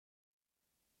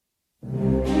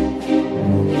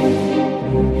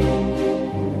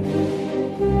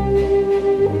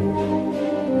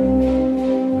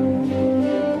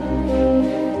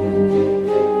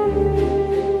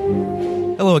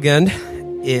again.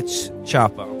 It's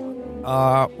Chapo.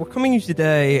 We're coming to you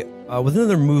today with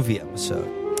another movie episode.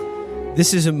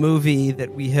 This is a movie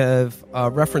that we have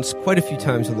referenced quite a few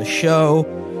times on the show,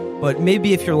 but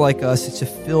maybe if you're like us, it's a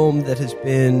film that has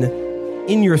been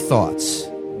in your thoughts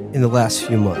in the last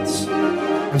few months.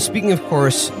 I'm speaking, of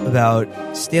course, about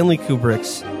Stanley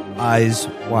Kubrick's Eyes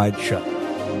Wide Shut.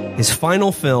 His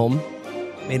final film,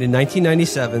 made in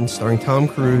 1997, starring Tom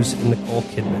Cruise and Nicole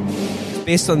Kidman. It's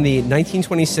based on the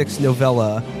 1926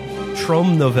 novella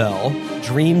Traum Novelle,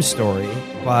 Dream Story,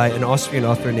 by an Austrian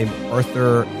author named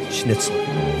Arthur Schnitzler.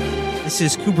 This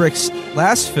is Kubrick's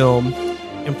last film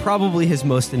and probably his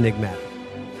most enigmatic.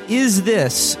 Is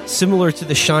this, similar to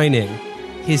The Shining,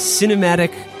 his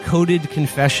cinematic coded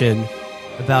confession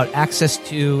about access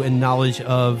to and knowledge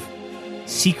of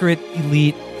secret,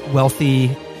 elite,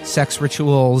 wealthy sex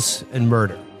rituals and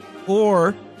murder?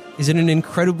 Or is it an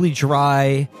incredibly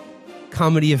dry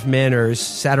comedy of manners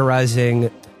satirizing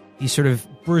these sort of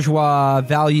bourgeois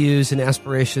values and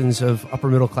aspirations of upper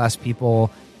middle class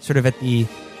people sort of at the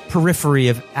periphery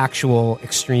of actual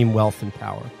extreme wealth and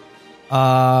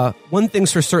power? One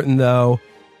thing's for certain, though,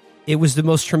 it was the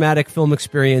most traumatic film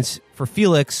experience for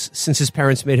Felix since his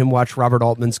parents made him watch Robert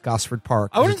Altman's Gosford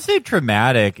Park. I wouldn't say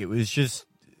traumatic. It was just,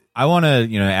 I want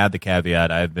to, add the caveat.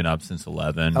 I've been up since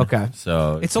 11. Okay.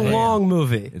 So it's a long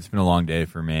movie. It's been a long day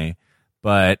for me.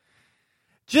 But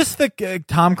just the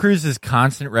Tom Cruise's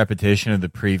constant repetition of the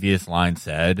previous line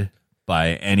said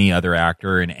by any other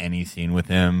actor in any scene with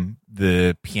him,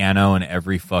 the piano in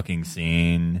every fucking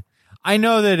scene. I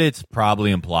know that it's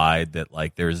probably implied that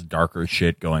like there's darker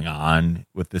shit going on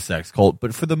with the sex cult,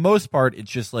 but for the most part,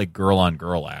 it's just like girl on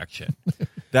girl action.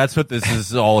 That's what this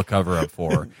is all a cover up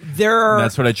for.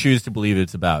 That's what I choose to believe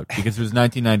it's about, because it was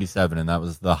 1997 and that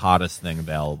was the hottest thing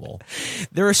available.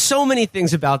 There are so many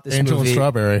things about this Angel movie. and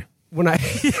Strawberry.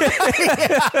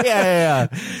 Yeah.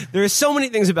 There are so many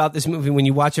things about this movie when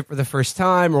you watch it for the first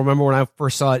time. Or remember when I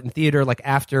first saw it in theater, like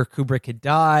after Kubrick had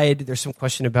died. There's some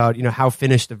question about how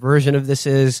finished the version of this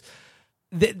is.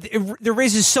 There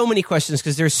raises so many questions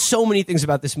because there's so many things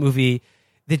about this movie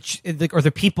that, or the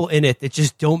people in it, that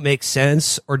just don't make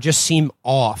sense or just seem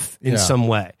off in some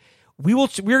way.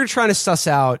 We're trying to suss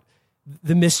out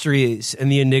the mysteries and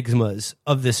the enigmas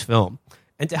of this film,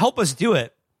 and to help us do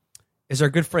it is our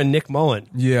good friend Nick Mullen.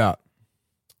 Yeah.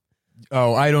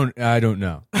 Oh, I don't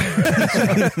know.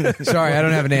 Sorry, I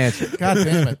don't have an answer. God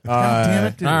damn it. God damn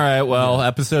it, dude. All right, well,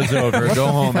 episode's over. Go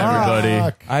home,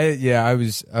 everybody. I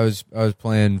was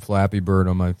playing Flappy Bird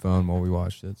on my phone while we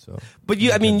watched it. So, but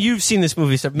you've seen this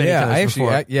movie many times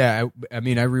before. I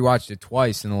rewatched it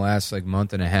twice in the last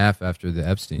month and a half after the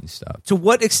Epstein stuff. To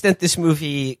what extent this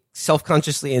movie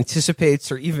self-consciously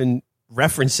anticipates or even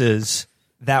references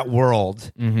that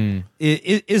world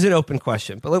is an open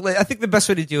question. But I think the best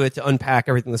way to do it, to unpack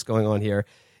everything that's going on here,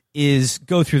 is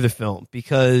go through the film,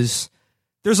 because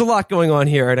there's a lot going on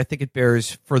here, and I think it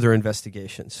bears further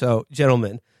investigation. So,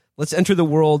 gentlemen, let's enter the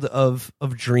world of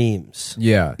dreams.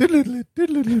 Yeah.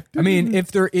 I mean,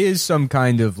 if there is some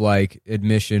kind of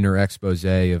admission or expose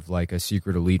of a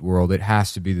secret elite world, it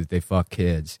has to be that they fuck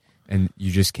kids, and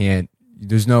you just can't.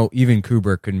 There's no, even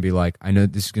Kubrick couldn't be like, I know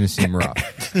this is going to seem rough,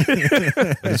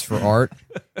 but it's for art,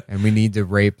 and we need to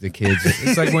rape the kids.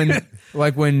 It's like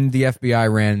when the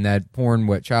FBI ran that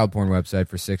child porn website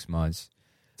for 6 months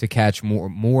to catch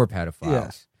more pedophiles. Yeah.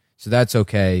 So that's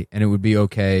okay, and it would be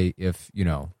okay if,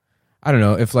 I don't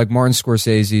know, if Martin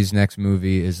Scorsese's next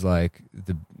movie is the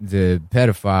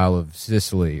pedophile of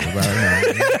Sicily.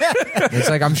 It's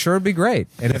I'm sure it'd be great.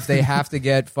 And if they have to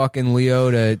get fucking Leo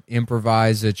to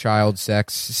improvise a child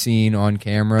sex scene on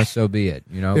camera, so be it.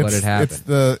 Let it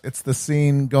happen. It's the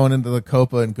scene going into the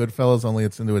Copa and Goodfellas, only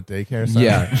it's into a daycare center.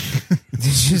 Yeah.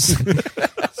 It's just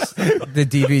the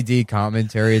DVD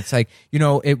commentary. It's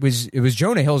it was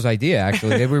Jonah Hill's idea,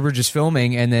 actually. We were just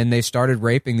filming, and then they started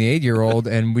raping the 8-year-old,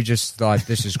 and we just thought,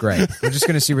 this is great. We're just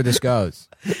going to see where this goes.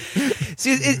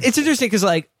 See, it's interesting because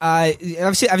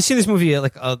I've seen this movie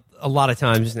a lot of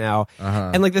times now,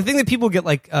 and the thing that people get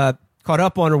caught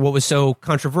up on, or what was so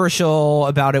controversial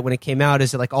about it when it came out,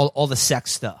 is that all the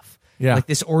sex stuff. Yeah.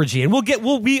 This orgy. And I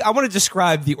want to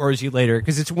describe the orgy later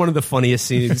because it's one of the funniest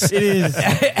scenes it is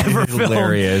ever filmed.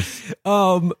 Hilarious.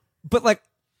 But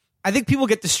I think people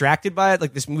get distracted by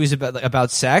it. This movie's about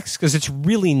sex, because it's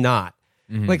really not.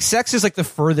 Mm-hmm. Sex is the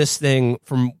furthest thing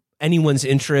from anyone's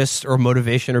interest or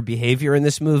motivation or behavior in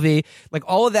this movie.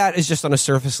 All of that is just on a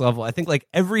surface level. I think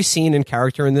every scene and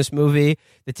character in this movie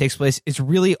that takes place is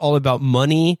really all about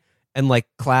money and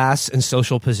class and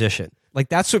social position.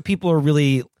 That's what people are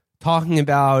really talking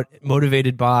about,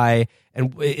 motivated by,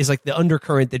 and is the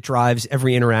undercurrent that drives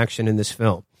every interaction in this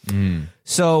film.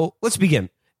 So let's begin.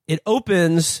 It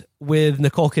opens with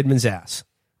Nicole Kidman's ass.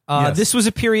 Yes. This was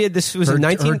a period. This was Her, in her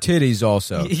 19. titties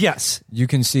also. Yes. You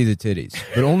can see the titties,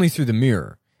 but only through the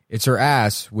mirror. It's her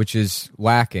ass, which is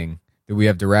lacking, that we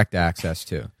have direct access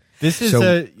to. This is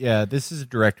So- this is a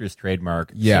director's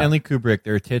trademark. Yeah. Stanley Kubrick,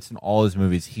 there are tits in all his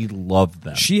movies. He loved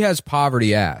them. She has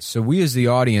poverty ass. So we as the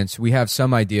audience, we have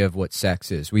some idea of what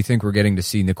sex is. We think we're getting to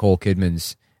see Nicole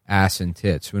Kidman's ass and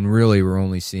tits, when really we're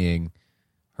only seeing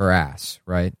her ass,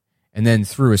 right? And then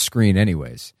through a screen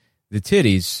anyways. The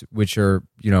titties, which are,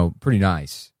 pretty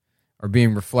nice, are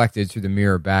being reflected through the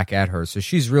mirror back at her. So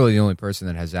she's really the only person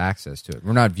that has access to it.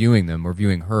 We're not viewing them. We're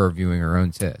viewing her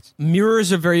own tits.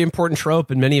 Mirrors are a very important trope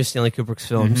in many of Stanley Kubrick's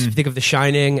films. If you think of The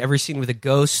Shining, every scene with a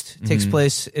ghost takes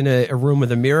place in a room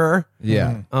with a mirror.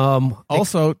 Yeah.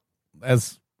 Also,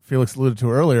 as Felix alluded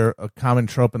to earlier, a common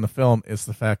trope in the film is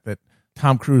the fact that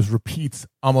Tom Cruise repeats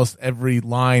almost every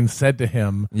line said to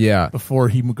him Yeah. before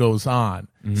he goes on.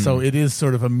 So it is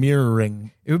sort of a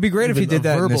mirroring. It would be great if he Even did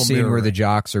that in the verbal scene where mirroring. the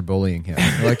jocks are bullying him.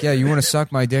 They're like, yeah, you want to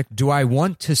suck my dick? Do I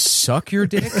want to suck your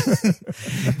dick?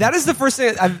 That is the first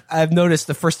thing I've noticed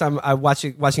the first time I'm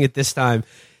watching it this time.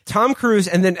 Tom Cruise,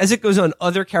 and then as it goes on,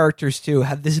 other characters too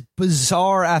have this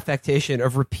bizarre affectation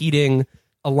of repeating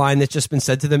a line that's just been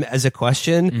said to them as a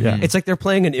question. Yeah. It's like they're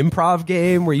playing an improv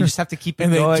game where you just have to keep it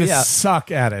And they going. just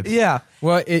suck at it. Yeah.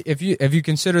 Well, if you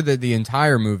consider that the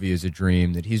entire movie is a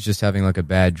dream, that he's just having like a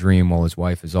bad dream while his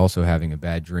wife is also having a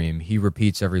bad dream, he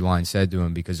repeats every line said to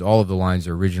him because all of the lines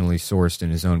are originally sourced in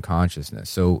his own consciousness.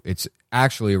 So it's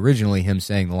actually originally him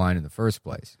saying the line in the first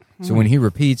place. So when he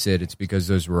repeats it, it's because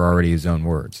those were already his own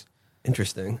words.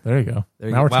 Interesting. There you go. There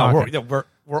you Now go. we're talking.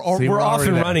 We're off already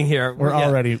and there. running here. We're Yeah.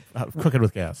 already cooking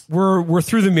with gas. We're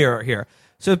through the mirror here.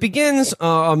 So it begins.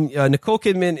 Nicole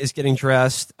Kidman is getting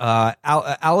dressed.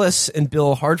 Alice and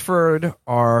Bill Hartford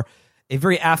are a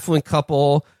very affluent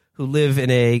couple who live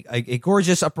in a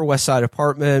gorgeous Upper West Side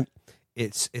apartment.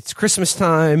 It's Christmas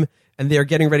time, and they're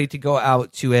getting ready to go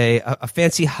out to a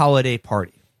fancy holiday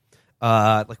party.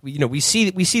 We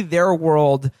see their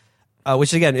world,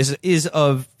 which again is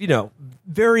of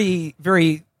very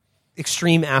very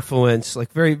extreme affluence,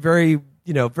 like very very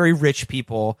very rich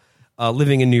people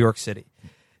living in New York City.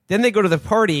 Then they go to the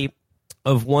party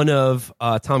of one of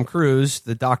Tom Cruise,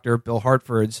 the doctor Bill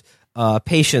Hartford's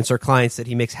patients or clients that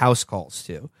he makes house calls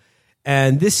to,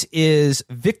 and this is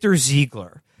Victor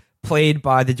Ziegler, played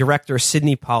by the director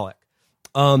Sidney Pollack.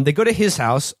 They go to his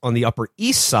house on the Upper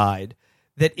East Side.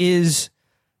 That is,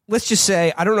 let's just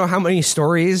say, I don't know how many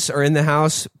stories are in the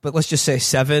house, but let's just say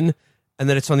 7. And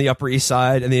then it's on the Upper East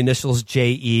Side, and the initials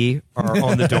JE are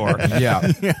on the door.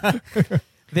 Yeah.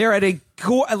 They're at a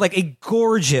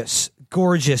gorgeous,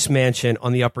 gorgeous mansion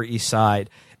on the Upper East Side,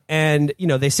 and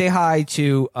they say hi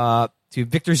to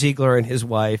Victor Ziegler and his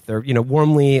wife. They're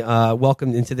warmly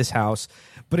welcomed into this house,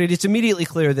 but it's immediately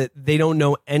clear that they don't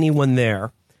know anyone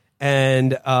there.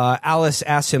 And Alice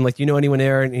asks him, like, "Do you know anyone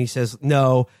there?" And he says,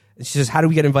 "No." And she says, "How do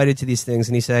we get invited to these things?"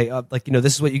 And he say,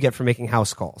 "This is what you get for making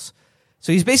house calls."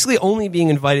 So he's basically only being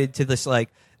invited to this, like,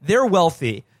 they're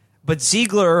wealthy, but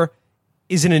Ziegler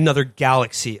is in another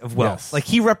galaxy of wealth. Yes. Like,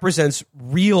 he represents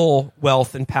real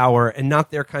wealth and power and not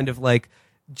their kind of, like,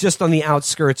 just on the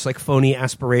outskirts, like, phony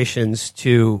aspirations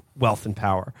to wealth and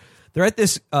power. They're at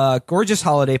this gorgeous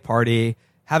holiday party,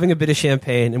 having a bit of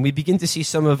champagne, and we begin to see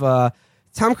some of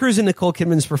Tom Cruise and Nicole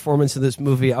Kidman's performance in this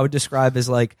movie I would describe as,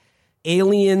 like,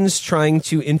 aliens trying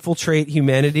to infiltrate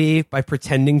humanity by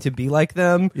pretending to be like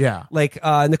them. Yeah. Like,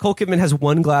 Nicole Kidman has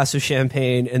one glass of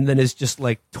champagne and then is just,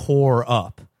 like, tore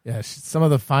up. Yeah, some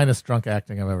of the finest drunk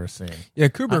acting I've ever seen. Yeah,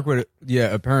 Kubrick would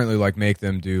apparently like make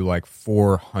them do like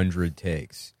 400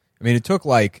 takes. I mean, it took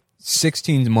like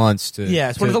 16 months to Yeah,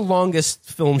 it's one of the longest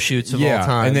film shoots of all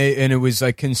time. and it was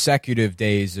like consecutive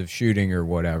days of shooting or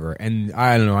whatever. And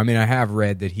I don't know. I mean, I have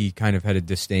read that he kind of had a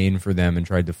disdain for them and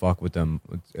tried to fuck with them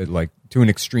like to an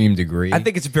extreme degree. I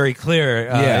think it's very clear.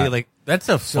 Yeah. Like,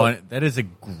 That is a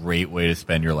great way to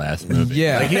spend your last movie.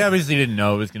 Yeah. Like, he obviously didn't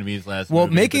know it was going to be his last well,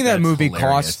 movie. making but that that's movie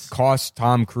hilarious. cost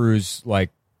Tom Cruise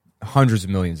like hundreds of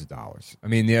millions of dollars. I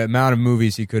mean, the amount of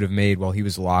movies he could have made while he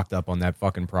was locked up on that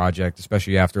fucking project,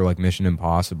 especially after like Mission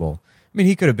Impossible. I mean,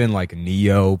 he could have been like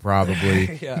Neo,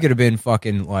 probably. Yeah. He could have been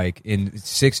fucking like in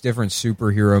 6 different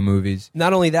superhero movies.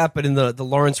 not only that, but in the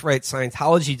Lawrence Wright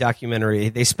Scientology documentary,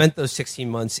 they spent those 16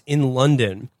 months in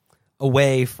London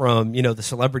away from, the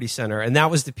Celebrity Center. And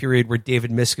that was the period where David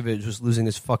Miscavige was losing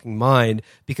his fucking mind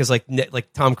because like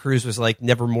Tom Cruise was like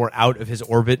never more out of his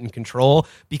orbit and control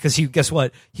because guess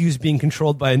what? He was being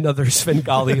controlled by another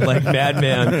Svengali like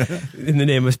madman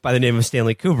by the name of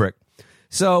Stanley Kubrick.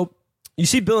 So, You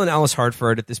see Bill and Alice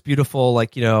Hartford at this beautiful,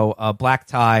 black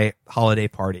tie holiday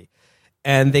party.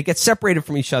 And they get separated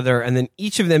from each other, and then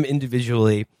each of them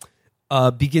individually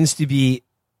begins to be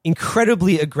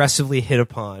incredibly aggressively hit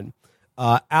upon.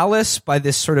 Alice by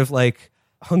this sort of like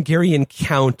Hungarian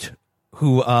count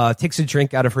who takes a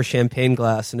drink out of her champagne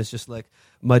glass and is just like,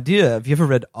 "My dear, have you ever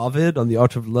read Ovid on the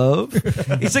Art of Love?"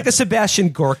 He's like a Sebastian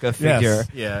Gorka figure.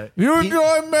 Yeah. You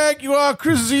enjoy make your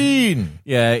cuisine.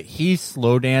 Yeah, he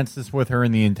slow dances with her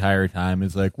in the entire time.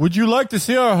 He's like, "Would you like to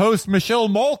see our host Michelle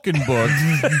Malkin book?"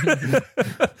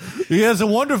 He has a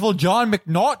wonderful John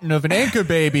McNaughton of an anchor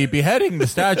baby beheading the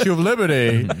Statue of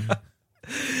Liberty.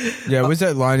 Yeah, what's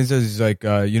that line? He says, he's like,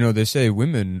 they say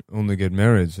women only get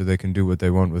married so they can do what they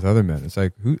want with other men. It's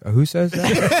like, who says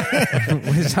that?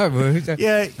 What is that? Who's that?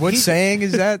 Yeah, what saying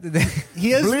is that?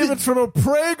 He has Believe it's from a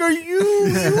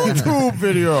PragerU YouTube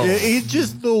video. Yeah, he's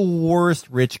just the worst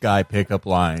rich guy pickup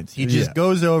lines. He just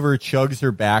goes over, chugs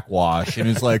her backwash, and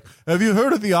is like, "Have you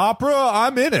heard of the opera?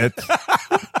 I'm in it."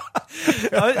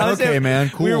 Okay, man,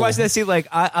 cool. We were watching that scene. Like,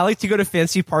 I like to go to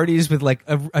fancy parties with like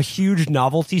a huge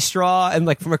novelty straw and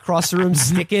like from across the room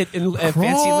stick it in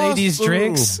fancy ladies'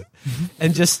 drinks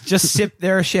and just sip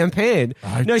their champagne.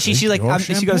 She's like,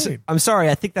 she goes, "I'm sorry,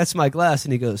 I think that's my glass,"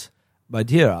 and he goes, "My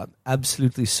dear, I'm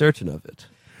absolutely certain of it."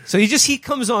 So he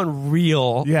comes on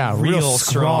real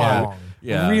strong.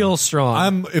 Yeah. Real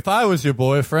strong. If I was your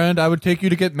boyfriend, I would take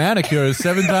you to get manicures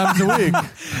 7 times a week.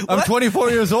 I'm 24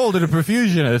 years old and a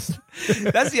perfusionist.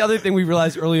 That's the other thing we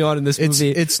realized early on in this movie.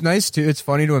 It's nice to. It's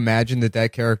funny to imagine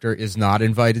that character is not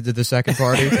invited to the second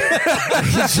party.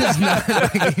 He's just not.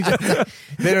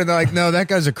 They're like, no, that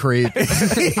guy's a creep.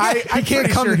 I can't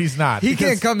come. Sure he's not. He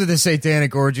can't come to the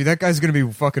satanic orgy. That guy's going to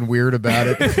be fucking weird about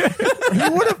it. He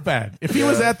would have been if he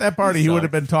was at that party. He would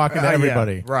have been talking to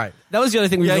everybody. Yeah, right. That was the other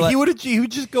thing we realized. He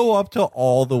would just go up to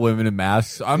all the women in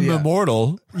masks. I'm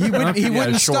immortal. He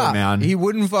wouldn't stop. Man. He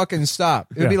wouldn't fucking stop.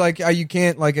 It'd be like you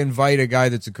can't like invite a guy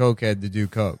that's a cokehead to do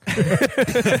coke.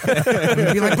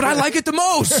 He'd be like, "But I like it the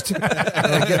most."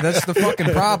 That's the fucking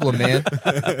problem, man.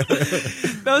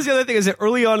 That was the other thing, is that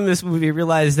early on in this movie, we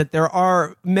realized that there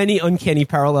are many uncanny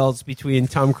parallels between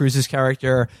Tom Cruise's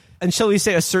character and, shall we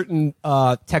say, a certain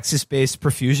Texas-based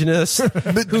perfusionist.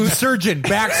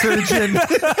 Back surgeon.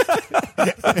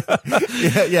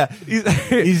 Yeah.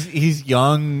 He's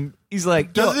young. He's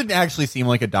like, doesn't actually seem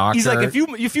like a doctor. He's like,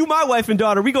 if you my wife and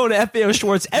daughter, we go to FAO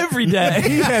Schwartz every day.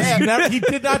 He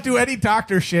did not do any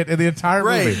doctor shit in the entire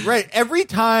movie. Right. Every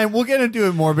time, we'll get into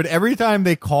it more, but every time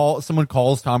someone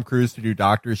calls Tom Cruise to do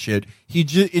doctor shit,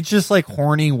 it's just like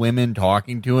horny women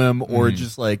talking to him, or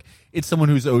just like it's someone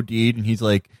who's OD'd and he's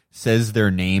like says their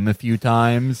name a few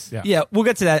times. Yeah, we'll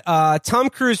get to that. Tom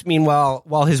Cruise, meanwhile,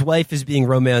 while his wife is being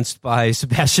romanced by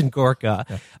Sebastian Gorka,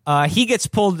 he gets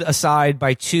pulled aside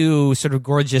by two sort of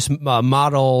gorgeous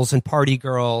models and party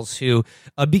girls who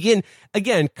begin,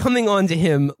 again, coming on to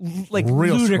him like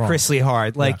real ludicrously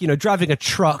hard, like, driving a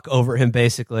truck over him,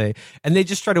 basically. And they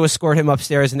just try to escort him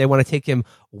upstairs, and they want to take him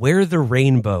where the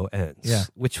rainbow ends,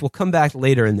 which will come back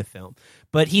later in the film.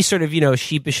 But he's sort of,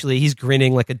 sheepishly, he's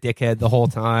grinning like a dickhead the whole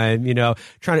time,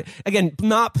 trying to, again,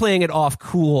 not playing it off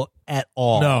cool at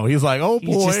all. No, he's like, oh boy.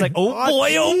 He's just like, oh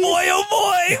boy,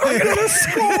 we're going to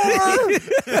score.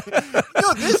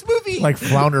 No, this movie. Like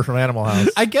Flounder from Animal House.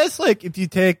 I guess, like, if you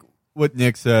take what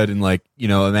Nick said and, like,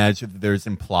 imagine that there's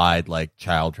implied, like,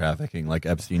 child trafficking, like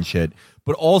Epstein shit.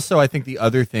 But also, I think the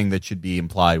other thing that should be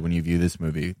implied when you view this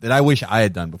movie, that I wish I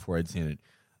had done before I'd seen it,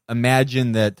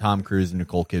 imagine that Tom Cruise and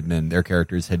Nicole Kidman, their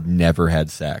characters, had never had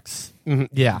sex.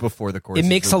 Yeah. Before the course. It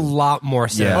makes a lot more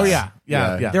sense. Yeah.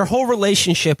 Oh, yeah. Their whole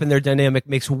relationship and their dynamic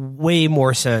makes way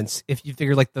more sense if you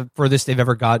figure like the furthest they've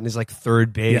ever gotten is like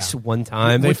third base one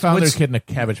time. They found their kid in a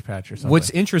Cabbage Patch or something.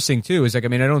 What's interesting, too, is like, I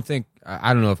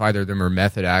don't know if either of them are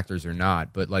method actors or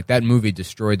not, but like that movie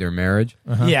destroyed their marriage.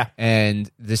 Yeah. And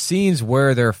the scenes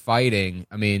where they're fighting,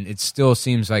 it still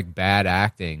seems like bad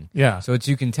acting. Yeah. So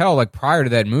you can tell, like, prior to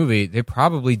that movie, they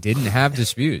probably didn't have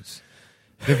disputes.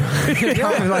 They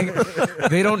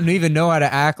don't even know how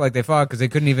to act like they fought because they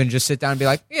couldn't even just sit down and be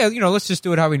like, let's just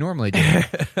do it how we normally do.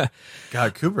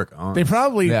 God, Kubrick. They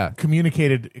probably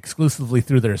communicated exclusively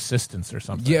through their assistants or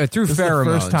something. Yeah, through pheromones.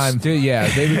 The first time.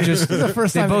 They would just. This is the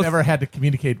first time they ever had to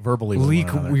communicate verbally. Leak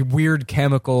weird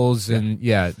chemicals and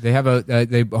they have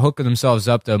they hook themselves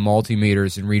up to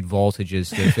multimeters and read voltages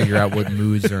to figure out what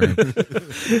moods are in.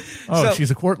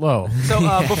 She's a quart low. So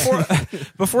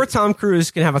before Tom Cruise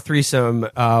can have a threesome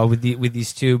with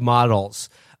these two models,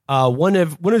 one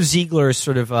of Ziegler's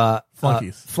sort of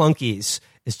flunkies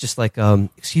is just like,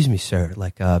 excuse me, sir,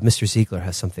 like Mr. Ziegler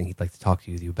has something he'd like to talk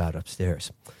to you about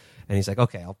upstairs. And he's like,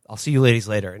 okay, I'll see you ladies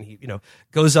later. And he,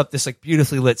 goes up this like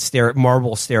beautifully lit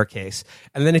marble staircase.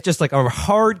 And then it's just like a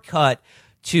hard cut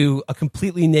to a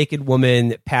completely naked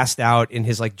woman passed out in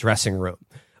his like dressing room.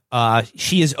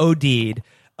 She is OD'd.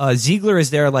 Ziegler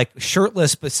is there like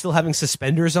shirtless but still having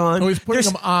suspenders on. Oh, he's putting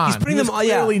them on. He's putting them on.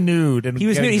 Clearly Yeah, nude. And he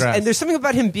was nude. dressed. And there's something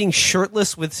about him being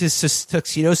shirtless with his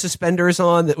tuxedo suspenders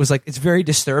on that was like, it's very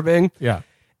disturbing. Yeah.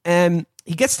 And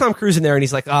he gets Tom Cruise in there, and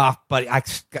he's like, but I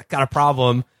got a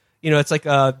problem. It's like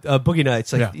a Boogie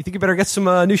Nights. Like, you think you better get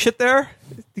some new shit there?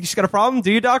 Think you just got a problem?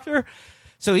 Do you, doctor?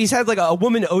 So he's had like a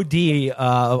woman OD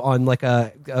on like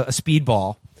a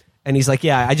speedball, and he's like,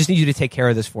 yeah, I just need you to take care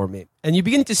of this for me. And you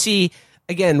begin to see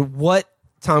again what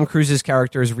Tom Cruise's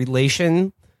character's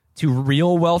relation to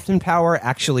real wealth and power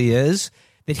actually is,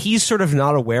 that he's sort of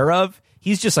not aware of.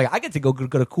 He's just like, I get to go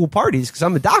to cool parties because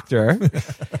I'm a doctor,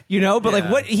 But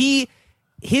like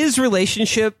his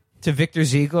relationship to Victor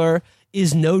Ziegler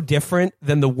is no different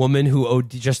than the woman who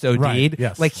just OD'd. Right,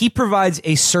 yes. Like he provides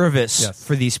a service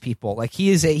for these people. Like he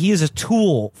is a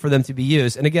tool for them to be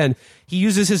used. And again, he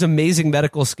uses his amazing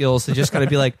medical skills to just kind of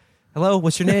be like, hello,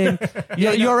 what's your name?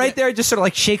 You all right there? Just sort of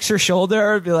like shakes her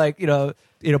shoulder, be like,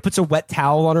 puts a wet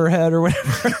towel on her head or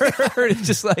whatever. It's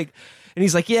just like, and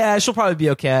he's like, yeah, she'll probably be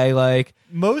okay. Like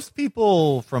most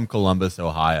people from Columbus,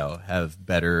 Ohio,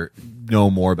 know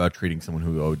more about treating someone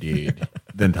who OD'd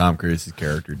than Tom Cruise's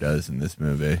character does in this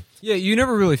movie. Yeah, you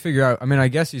never really figure out. I mean, I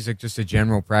guess he's like just a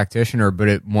general practitioner, but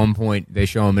at one point they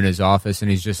show him in his office and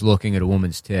he's just looking at a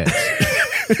woman's tits.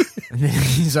 And then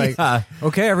he's like,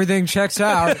 okay, everything checks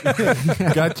out.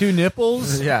 Got 2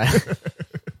 nipples? Yeah.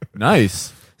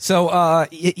 Nice. So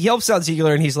he helps out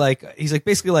Ziegler, and he's like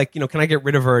basically like, can I get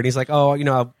rid of her? And he's like,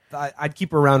 oh, I'd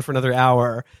keep her around for another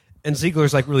hour. And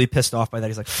Ziegler's like really pissed off by that.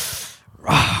 He's like,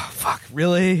 fuck,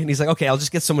 really? And he's like, okay, I'll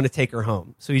just get someone to take her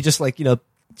home. So he just like,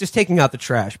 just taking out the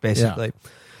trash basically. Yeah.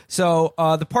 So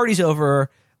the party's over.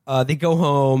 They go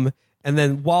home, and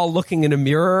then while looking in a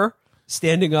mirror,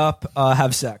 standing up,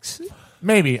 have sex.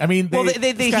 Maybe. I mean,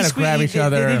 they kind of grab each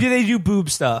other. They do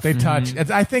boob stuff. They touch.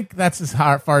 I think that's as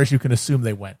far as you can assume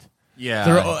they went. Yeah.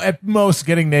 They're at most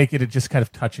getting naked and just kind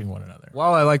of touching one another.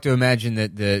 Well, I like to imagine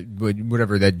that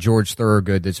that George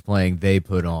Thorogood that's playing, they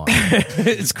put on.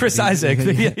 It's Chris Isaac.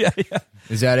 Yeah.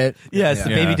 Is that it? Yes, yeah. the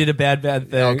baby did a bad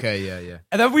thing. Okay, yeah.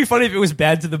 And that would be funny if it was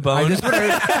Bad to the Bone.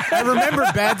 I remember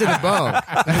Bad to the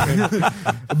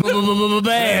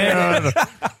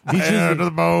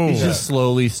Bone. He's just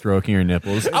slowly stroking her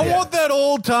nipples. I want that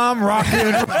old Tom rock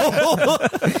and roll.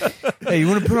 Hey, you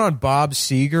want to put on Bob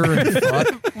Seger and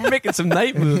fuck? We're making some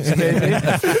night moves, baby.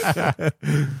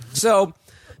 So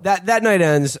that night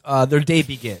ends. Their day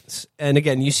begins, and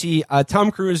again, you see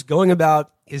Tom Cruise going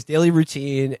about his daily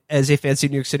routine as a fancy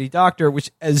New York City doctor.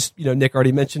 Which, as Nick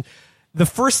already mentioned, the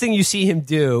first thing you see him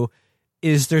do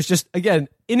is there's just again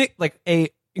in it like a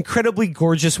incredibly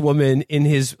gorgeous woman in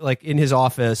his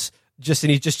office.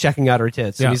 And he's just checking out her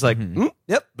tits, and he's like,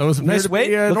 "Yep, those nice weight,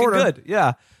 looking good,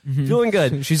 yeah, feeling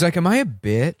good." She's like, "Am I a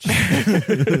bitch?"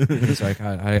 He's like,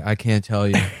 "I can't tell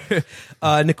you."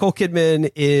 Nicole Kidman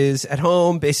is at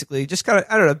home, basically, just kind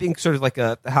of being sort of like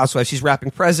a housewife. She's wrapping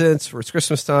presents for it's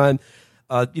Christmas time,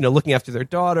 looking after their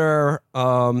daughter,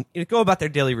 go about their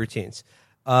daily routines.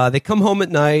 They come home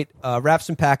at night, wrap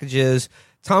some packages.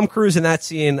 Tom Cruise in that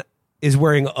scene is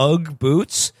wearing UGG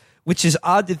boots, which is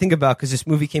odd to think about because this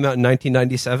movie came out in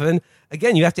 1997.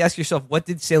 Again, you have to ask yourself, what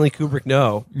did Stanley Kubrick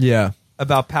know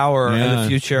about power and the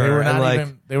future?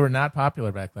 They were not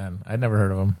popular back then. I'd never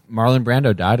heard of them. Marlon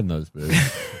Brando died in those boots,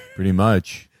 pretty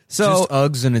much. So, just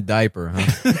Uggs and a diaper,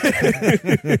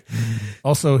 huh?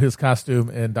 Also, his costume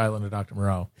in Dial-In to Dr.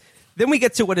 Moreau. Then we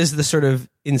get to what is the sort of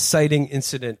inciting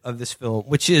incident of this film,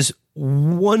 which is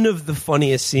one of the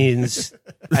funniest scenes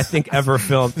I think ever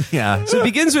filmed. Yeah. So it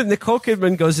begins with Nicole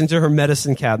Kidman goes into her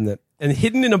medicine cabinet, and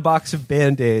hidden in a box of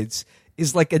Band-Aids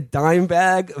is like a dime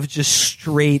bag of just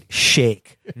straight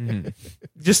shake.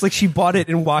 Just like she bought it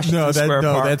in Washington Square Park.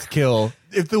 No, that's kill.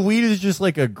 If the weed is just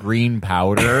like a green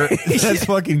powder, that's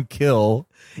fucking kill.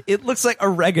 It looks like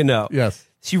oregano. Yes.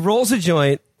 She rolls a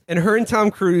joint, and her and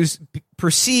Tom Cruise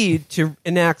proceed to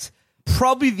enact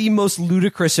probably the most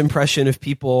ludicrous impression of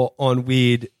people on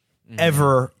weed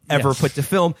ever put to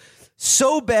film.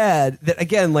 So bad that,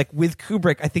 again, like with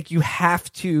Kubrick, I think you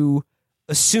have to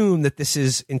assume that this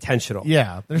is intentional.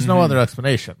 Yeah, there's no other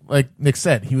explanation. Like Nick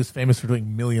said, he was famous for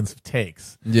doing millions of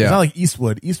takes. Yeah. It's not like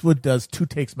Eastwood. Eastwood does 2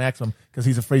 takes maximum because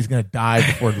he's afraid he's going to die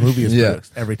before the movie is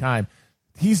produced every time.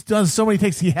 He's done so many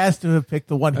takes, he has to have picked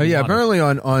the one. Apparently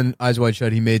on Eyes Wide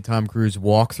Shut, he made Tom Cruise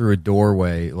walk through a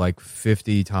doorway like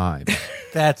 50 times.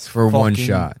 That's for one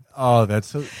shot. Oh, that's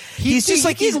so. He's just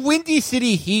like he's Windy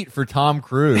City Heat for Tom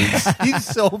Cruise. He's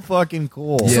so fucking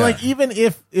cool. So Yeah. like, even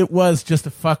if it was just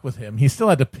to fuck with him, he still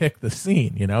had to pick the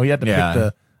scene. You know, he had to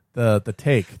pick the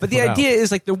take. But the idea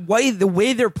is like the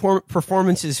way their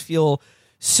performances feel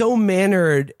so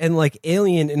mannered and like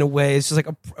alien in a way. It's just like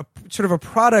a sort of a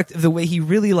product of the way he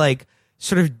really like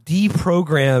sort of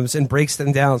deprograms and breaks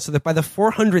them down, so that by the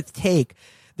 400th take,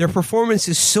 their performance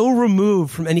is so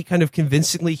removed from any kind of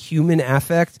convincingly human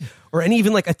affect or any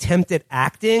even like attempt at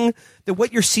acting that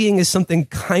what you're seeing is something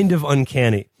kind of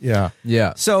uncanny. Yeah.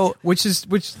 Yeah. So which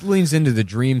leans into the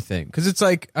dream thing, because it's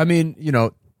like, I mean, you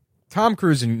know, Tom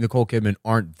Cruise and Nicole Kidman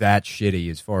aren't that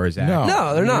shitty as far as acting.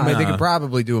 No, they're not. I mean, they could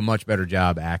probably do a much better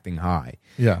job acting high.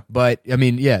 Yeah. But I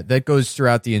mean, yeah, that goes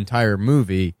throughout the entire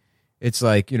movie. It's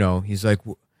like, you know, he's like,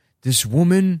 this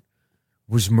woman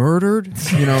was murdered.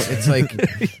 You know, it's like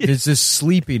there's this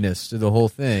sleepiness to the whole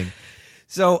thing.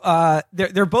 So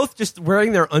they're both just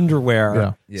wearing their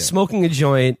underwear, Yeah. smoking a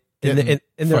joint, and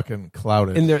they're fucking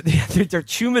clouded. and they're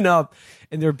chewing up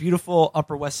in their beautiful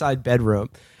Upper West Side bedroom.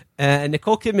 And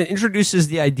Nicole Kidman introduces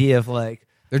the idea of like,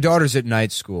 Their daughter's at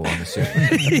night school, I'm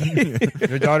assuming.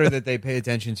 Their daughter that they pay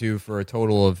attention to for a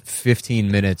total of 15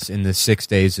 minutes in the 6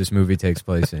 days this movie takes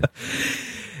place in.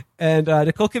 and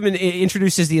Nicole Kidman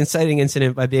introduces the inciting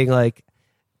incident by being like,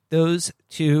 those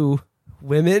two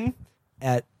women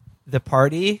at the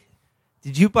party,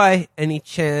 did you by any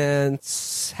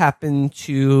chance happen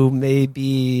to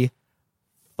maybe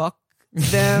fuck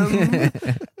them?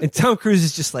 And Tom Cruise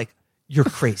is just like, you're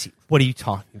crazy. What are you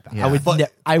talking about? Yeah.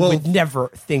 I would never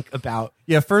think about.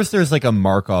 Yeah, first there's like a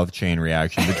Markov chain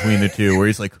reaction between the two where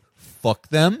he's like, fuck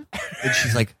them. And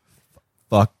she's like,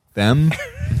 fuck them.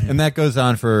 And that goes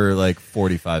on for like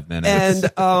 45 minutes.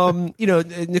 And, you know,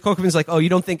 Nicole Kidman's like, oh, you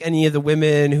don't think any of the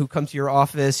women who come to your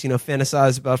office, you know,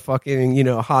 fantasize about fucking, you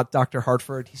know, hot Dr.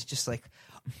 Hartford? He's just like,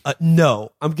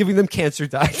 no, I'm giving them cancer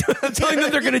diagnosis. I'm telling them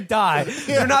they're going to die.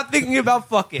 They're not thinking about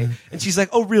fucking. And she's like,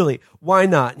 oh, really? Why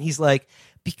not? And he's like,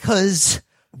 because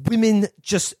women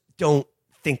just don't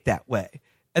think that way.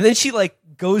 And then she like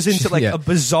goes into like a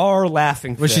bizarre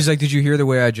laughing fit. But she's like, did you hear the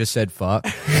way I just said fuck?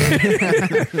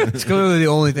 It's clearly the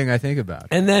only thing I think about.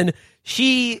 And then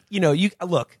she, you know, you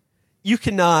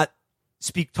cannot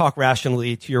talk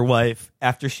rationally to your wife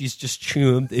after she's just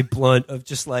chewed a blunt of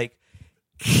just like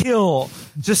kill,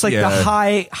 just like the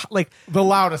high, like the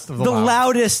loudest of the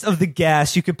loudest of the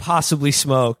gas you could possibly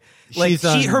smoke. Like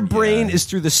her brain is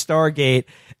through the Stargate,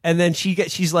 and then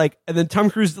she's like, and then Tom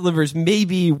Cruise delivers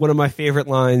maybe one of my favorite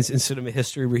lines in cinema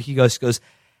history, where he goes,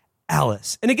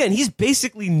 Alice, and again he's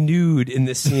basically nude in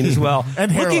this scene as well,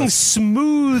 and looking hairless.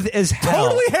 Smooth as hell,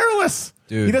 Totally hairless,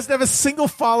 dude. He doesn't have a single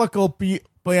follicle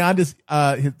beyond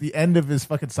the end of his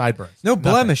fucking sideburns. No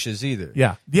blemishes either.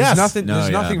 Yeah. There's Yes. nothing. There's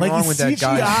nothing Like wrong the with that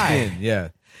guy's CGI. skin. Yeah.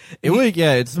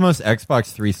 It's the most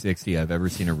Xbox 360 I've ever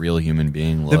seen a real human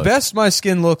being look. The best my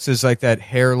skin looks is like that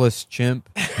hairless chimp.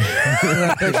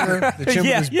 That picture? The chimp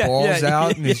with his balls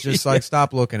out, and he's just like,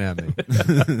 stop looking at me.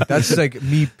 That's like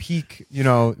me peak, you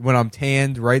know, when I'm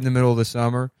tanned right in the middle of the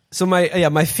summer. So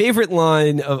my favorite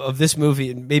line of this movie,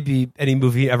 and maybe any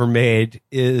movie ever made,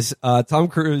 is Tom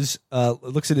Cruise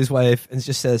looks at his wife and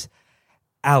just says,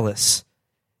 Alice,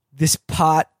 this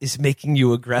pot is making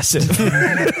you aggressive.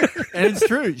 And it's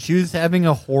true. She was having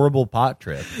a horrible pot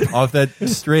trip off that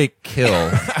straight kill.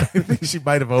 I think she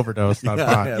might have overdosed on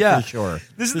pot. Yeah. For sure.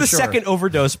 This is the second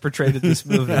overdose portrayed in this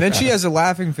movie. And then she has a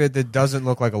laughing fit that doesn't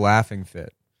look like a laughing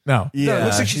fit. No. No, it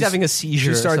looks like she's having a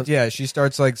seizure. She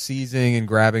starts like seizing and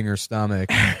grabbing her stomach.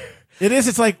 It is.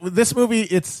 It's like this movie.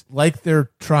 It's like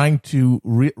they're trying to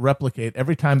replicate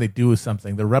every time they do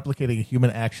something. They're replicating a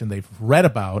human action they've read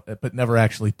about but never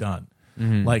actually done.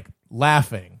 Mm-hmm. Like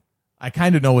laughing. I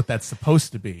kind of know what that's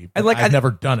supposed to be, but like, I've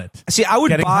never done it. See, I would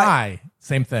Getting buy high.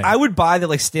 Same thing. I would buy that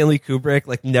like Stanley Kubrick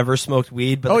like never smoked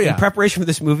weed, but in preparation for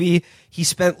this movie, he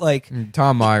spent like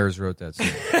Tom Myers wrote that scene.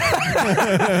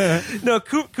 no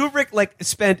Kubrick like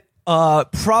spent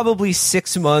probably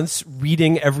 6 months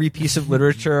reading every piece of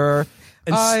literature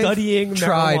and studying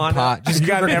tried marijuana. pot. Just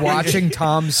got watching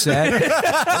Tom's set,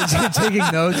 taking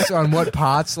notes on what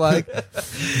pot's like.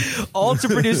 All to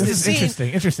produce this scene.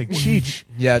 Interesting. Cheech.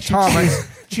 Yeah, Tom.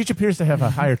 Cheech appears to have a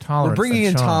higher tolerance. We're bringing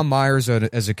than in Sean. Tom Myers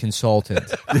as a consultant.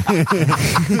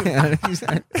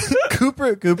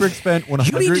 Kubrick spent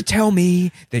 100. You mean to tell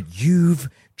me that you've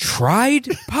tried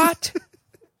pot?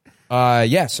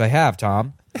 Yes, I have,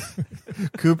 Tom.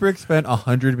 Kubrick spent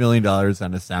 $100 million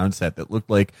on a sound set that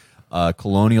looked like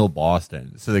colonial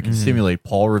Boston, so they could simulate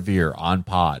Paul Revere on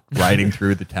pot riding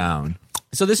through the town.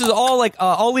 So this is all like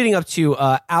all leading up to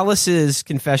Alice's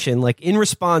confession, like in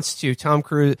response to Tom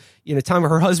Cruise,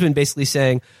 her husband basically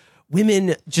saying,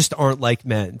 women just aren't like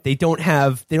men. They don't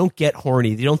get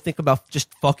horny. They don't think about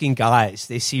just fucking guys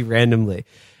they see randomly.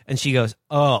 And she goes,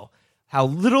 oh, how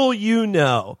little you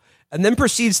know. And then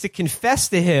proceeds to confess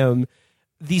to him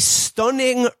the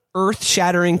stunning,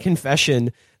 earth-shattering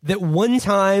confession that one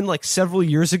time, like several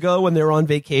years ago when they were on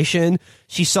vacation,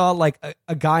 she saw like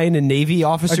a guy in a Navy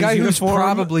officer's uniform. Who's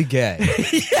probably gay.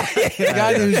 A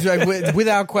guy who's like,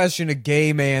 without question a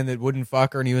gay man that wouldn't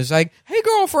fuck her, and he was like, "Hey,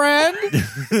 girlfriend,"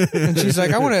 and she's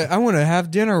like, "I want to have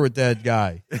dinner with that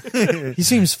guy. He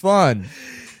seems fun."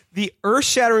 The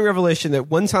earth-shattering revelation that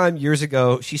one time years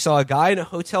ago she saw a guy in a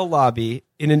hotel lobby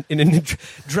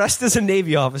dressed as a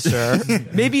Navy officer,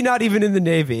 maybe not even in the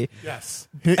Navy. Yes,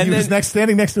 he was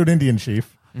standing next to an Indian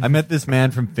chief. I met this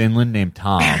man from Finland named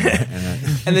Tom.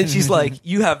 And then she's like,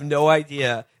 you have no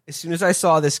idea. As soon as I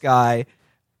saw this guy,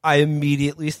 I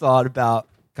immediately thought about,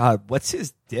 God, what's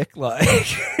his dick like?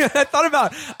 I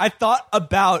thought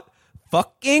about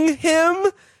fucking him.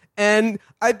 And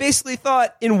I basically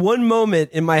thought in one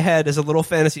moment in my head as a little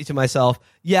fantasy to myself,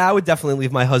 yeah, I would definitely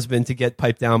leave my husband to get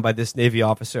piped down by this Navy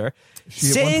officer.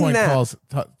 She at one point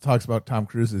talks about Tom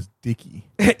Cruise as dicky.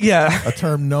 Yeah. A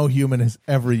term no human has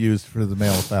ever used for the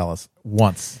male phallus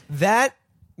once. That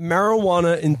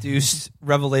marijuana-induced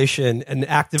revelation and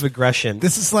active aggression.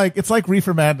 It's like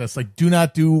reefer madness. Like, do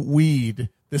not do weed.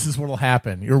 This is what'll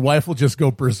happen. Your wife will just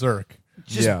go berserk.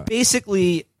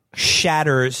 Basically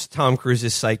shatters Tom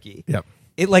Cruise's psyche. Yep.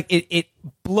 It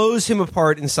blows him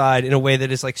apart inside in a way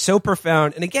that is like so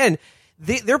profound. And again,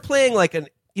 they're playing like an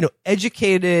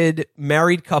educated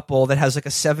married couple that has like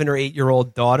a 7 or 8 year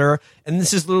old daughter, and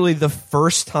this is literally the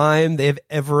first time they have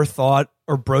ever thought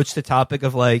or broached the topic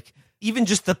of like even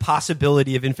just the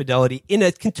possibility of infidelity in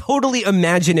a totally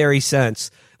imaginary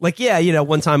sense. Like, yeah,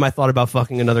 one time I thought about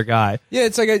fucking another guy. Yeah,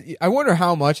 it's like I wonder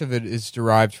how much of it is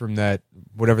derived from that,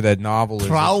 whatever that novel is.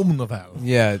 Traumnovel.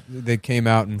 Yeah, that came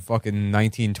out in fucking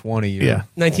 1920. Yeah.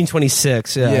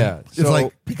 1926, yeah. Yeah. It's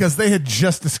like, because they had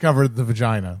just discovered the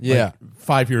vagina. Yeah. Like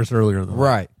 5 years earlier than that.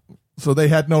 Right. So they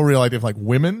had no real idea of like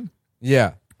women.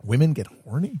 Yeah. Women get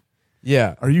horny?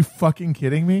 Yeah. Are you fucking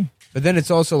kidding me? But then it's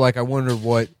also like, I wonder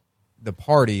what the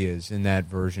party is in that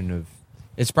version of.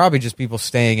 It's probably just people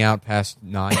staying out past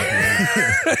 9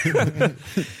 p.m.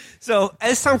 So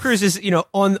as Tom Cruise is,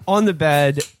 on the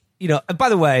bed, by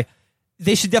the way,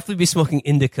 they should definitely be smoking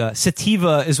indica.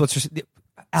 Sativa is what's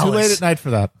Alice, too late at night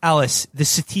for that. Alice, the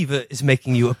sativa is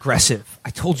making you aggressive. I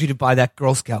told you to buy that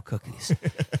Girl Scout cookies.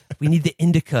 We need the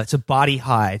indica. It's a body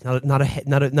high, not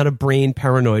a brain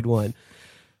paranoid one.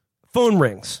 Phone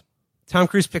rings. Tom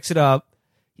Cruise picks it up.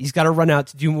 He's got to run out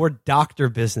to do more doctor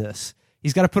business.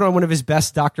 He's got to put on one of his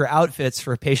best doctor outfits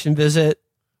for a patient visit.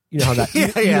 You know how that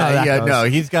goes. No,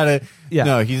 he's got to. Yeah.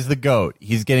 No, he's the goat.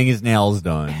 He's getting his nails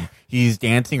done. He's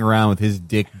dancing around with his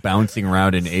dick bouncing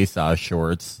around in ASOS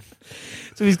shorts.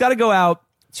 So he's got to go out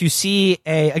to see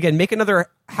make another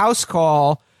house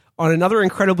call on another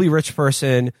incredibly rich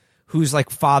person whose like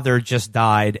father just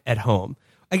died at home.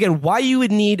 Again, why you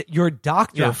would need your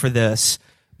doctor for this?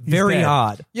 Very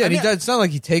odd. Yeah, and it's not like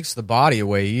he takes the body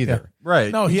away either. Yeah.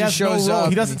 Right. No, he has shows no role.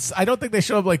 He doesn't. I don't think they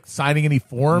show up like signing any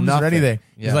forms or anything.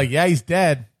 Yeah. He's like, yeah, he's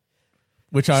dead,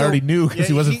 which I already knew because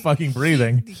he wasn't fucking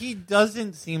breathing. He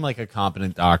doesn't seem like a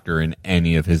competent doctor in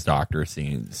any of his doctor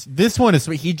scenes. This one is.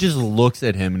 He just looks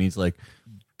at him and he's like,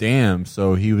 damn,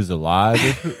 so he was alive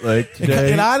like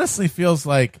today? It honestly feels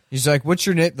like he's like, what's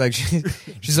your name? Like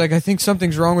she's like, I think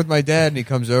something's wrong with my dad, and he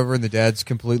comes over and the dad's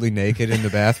completely naked in the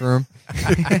bathroom.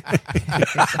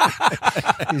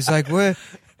 He's like, what?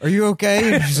 Are you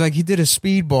okay? And she's like, he did a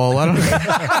speedball. I don't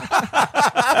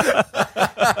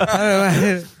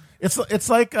know.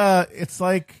 It's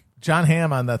like John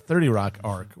Hamm on the 30 Rock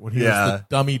arc when he was the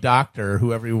dummy doctor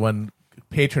who everyone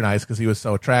patronized because he was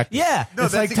so attractive. Yeah, no,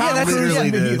 it's like Tom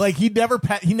Cruise. Like he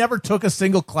never took a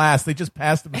single class. They just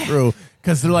passed him through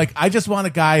because they're like, I just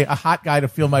want a hot guy to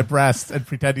feel my breasts and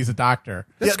pretend he's a doctor.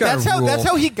 That's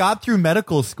how he got through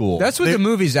medical school. That's what the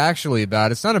movie's actually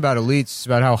about. It's not about elites. It's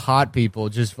about how hot people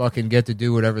just fucking get to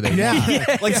do whatever they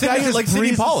want. Like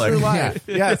Sidney Pollack.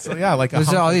 Like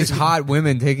there's all these hot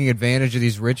women taking advantage of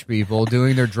these rich people,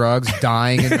 doing their drugs,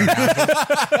 dying in their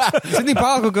houses. Sidney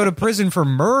Pollack will go to prison for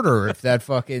murder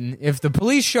if the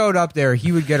police showed up there,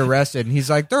 he would get arrested, and he's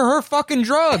like, they're her fucking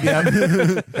drugs. Yeah.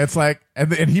 It's like,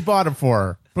 and he bought them for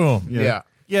her. Boom.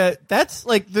 Yeah, that's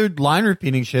like the line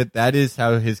repeating shit. That is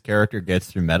how his character gets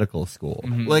through medical school.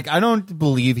 Mm-hmm. Like, I don't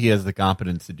believe he has the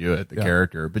competence to do it, the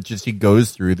character, but just he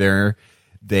goes through there.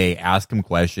 They ask him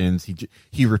questions.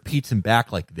 He repeats them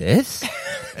back like this,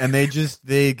 and they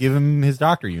give him his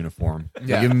doctor uniform.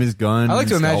 Yeah. They give him his gun. I like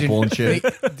to and imagine scalpel and shit.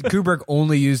 Kubrick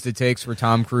only used the takes where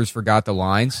Tom Cruise forgot the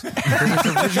lines. It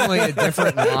was originally a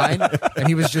different line, and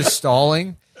he was just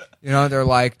stalling. You know, they're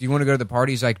like, "Do you want to go to the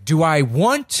party?" He's like, "Do I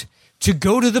want to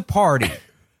go to the party?"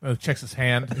 Checks his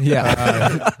hand.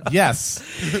 Yeah. Yes.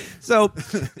 So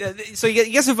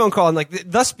he gets a phone call, and like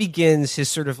thus begins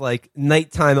his sort of like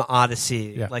nighttime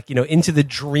odyssey, Yeah. like into the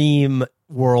dream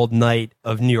world night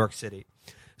of New York City.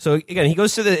 So again, he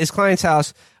goes to his client's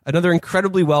house, another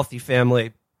incredibly wealthy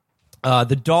family.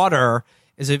 The daughter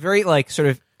is a very like sort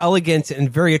of elegant and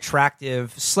very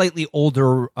attractive, slightly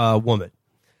older woman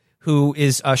who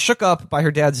is shook up by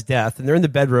her dad's death, and they're in the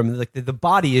bedroom, and like the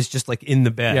body is just like in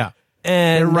the bed. Yeah.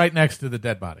 And They're right next to the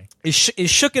dead body. is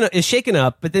shaken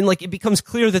up, but then like it becomes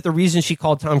clear that the reason she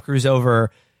called Tom Cruise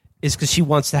over is because she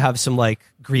wants to have some like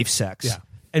grief sex. Yeah.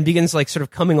 And begins like sort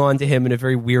of coming on to him in a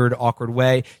very weird, awkward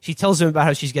way. She tells him about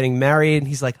how she's getting married, and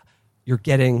he's like, "You're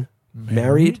getting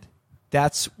married?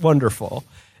 That's wonderful."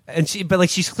 And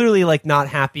she's clearly like not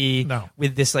happy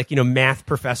with this like math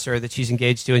professor that she's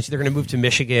engaged to, and they're going to move to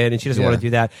Michigan, and she doesn't want to do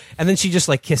that. And then she just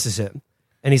like kisses him,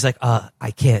 and he's like,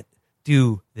 "I can't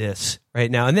do this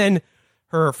right now." And then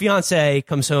her fiance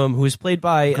comes home, who is played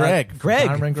by Greg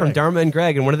from Dharma and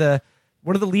Greg, and one of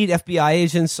the lead FBI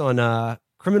agents on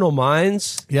Criminal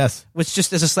Minds. Yes. Which,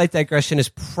 just as a slight digression, is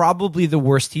probably the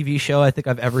worst TV show I think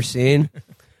I've ever seen.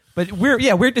 But weird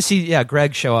to see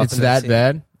Greg show up. It's that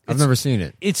bad? I've never seen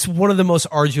it. It's one of the most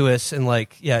arduous and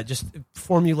just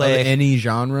formulaic Of any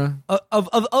genre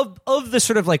of the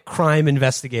sort of like crime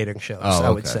investigating shows.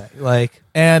 I would say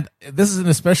and this is an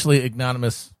especially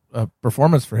ignominious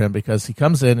performance for him because he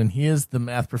comes in and he is the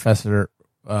math professor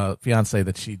fiance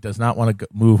that she does not want to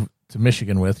move to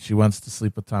Michigan with. She wants to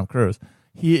sleep with Tom Cruise.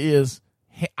 He is,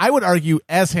 I would argue,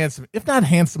 as handsome, if not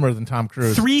handsomer than Tom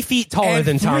Cruise. 3 feet taller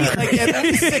than Tom Cruise. Like, at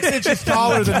least 6 inches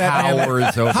taller than that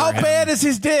man. How bad is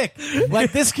his dick?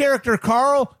 Like this character,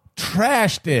 Carl,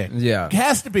 trash dick. Yeah. It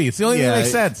has to be. It's the only thing that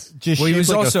makes sense. Just Well, he shaped was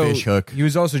like also a fish hook. he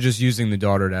was also just using the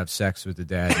daughter to have sex with the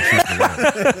dad. And shoot the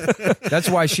wife. That's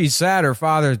why she's sad. Her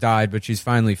father died, but she's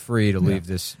finally free to leave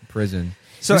this prison.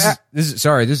 So this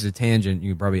is a tangent.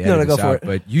 You can probably edit go this for out, it.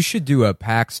 but you should do a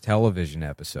PAX Television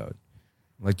episode.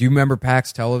 Like, do you remember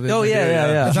PAX Television? Oh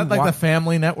yeah. Is that like the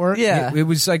Family Network? Yeah. It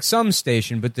was like some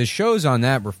station, but the shows on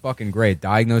that were fucking great.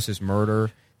 Diagnosis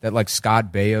Murder, that like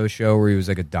Scott Baio show where he was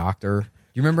like a doctor.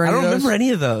 You remember any I of don't those? remember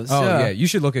any of those. Oh yeah, you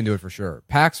should look into it for sure.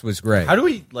 PAX was great. How do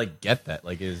we like get that?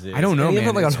 Like, is it? I don't know, any of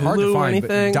man. it, like, It's on hard Hulu to or find.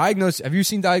 anything? Have you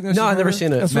seen Diagnosis? No, I've never Murder?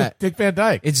 seen it. That's Matt. with Dick Van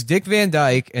Dyke. It's Dick Van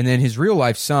Dyke, and then his real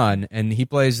life son, and he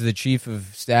plays the chief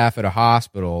of staff at a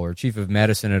hospital, or chief of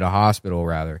medicine at a hospital,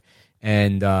 rather.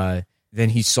 And then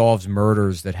he solves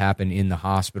murders that happen in the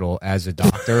hospital as a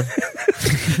doctor.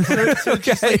 So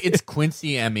just like, it's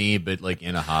Quincy M.E., but like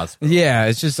in a hospital. Yeah,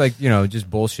 it's just like, just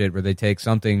bullshit where they take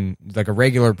something like a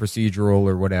regular procedural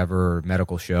or whatever, or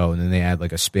medical show, and then they add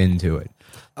like a spin to it.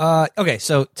 Okay,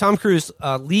 so Tom Cruise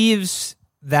leaves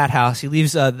that house. He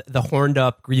leaves the horned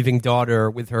up, grieving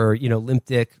daughter with her, limp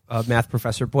dick math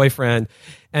professor boyfriend,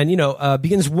 and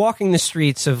begins walking the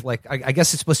streets of like I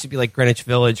guess it's supposed to be like Greenwich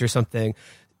Village or something.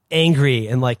 Angry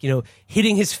and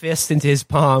hitting his fist into his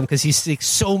palm because he's like,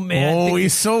 so mad. Oh,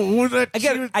 he's so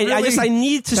Again, I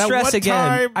need to stress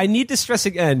again. I need to stress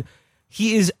again.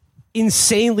 He is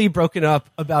insanely broken up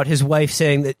about his wife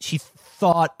saying that she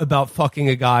thought about fucking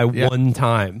a guy one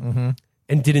time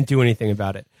and didn't do anything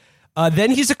about it.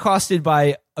 Then he's accosted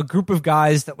by a group of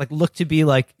guys that look to be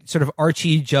like sort of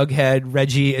Archie, Jughead,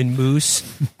 Reggie, and Moose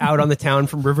out on the town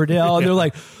from Riverdale, and they're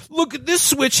like, "Look at this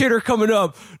switch hitter coming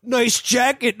up! Nice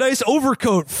jacket, nice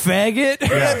overcoat, faggot."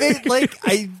 Yeah,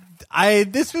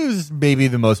 this was maybe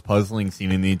the most puzzling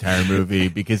scene in the entire movie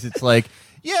because it's like,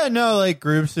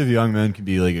 groups of young men can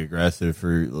be like aggressive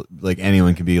for like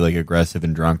anyone can be like aggressive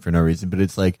and drunk for no reason, but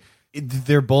it's like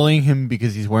they're bullying him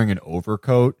because he's wearing an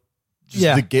overcoat.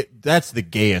 That's the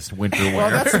gayest winter wear.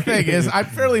 Well, that's the thing is, I'm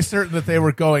fairly certain that they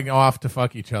were going off to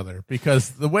fuck each other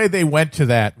because the way they went to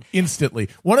that instantly,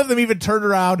 one of them even turned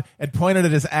around and pointed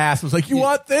at his ass. Was like, "You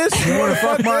want this? You want to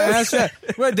fuck my ass?"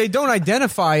 Well, they don't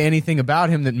identify anything about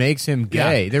him that makes him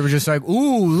gay. They were just like,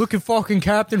 "Ooh, look at fucking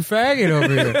Captain Faggot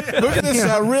over here. Look at this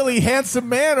really handsome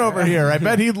man over here. I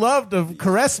bet he'd love to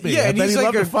caress me. I bet he'd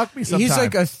love to fuck me sometime." He's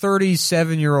like a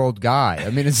 37-year-old guy. I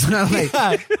mean, it's not like,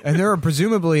 and they're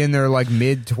presumably in their like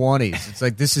mid-20s. It's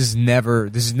like this has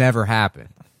never happened.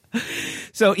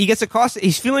 So he gets accosted.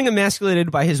 He's feeling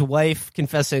emasculated by his wife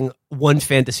confessing one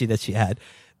fantasy that she had.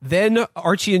 Then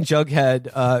Archie and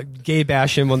Jughead gay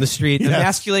bash him on the street,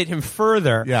 emasculate him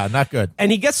further. Yeah, not good.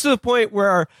 And he gets to the point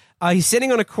where he's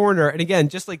sitting on a corner, and again,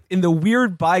 just like in the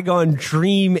weird bygone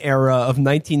dream era of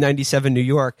 1997 New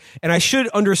York. And I should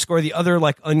underscore the other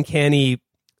like uncanny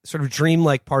sort of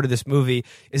dreamlike part of this movie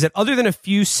is that other than a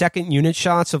few second unit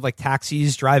shots of like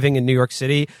taxis driving in New York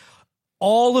City,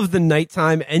 all of the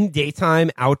nighttime and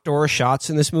daytime outdoor shots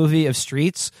in this movie of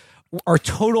streets are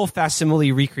total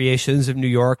facsimile recreations of New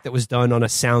York that was done on a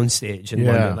soundstage in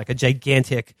London, like a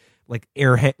gigantic like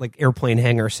airplane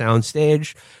hangar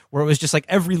soundstage, where it was just like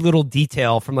every little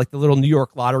detail from like the little New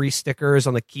York lottery stickers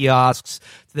on the kiosks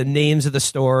to the names of the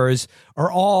stores are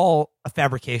all a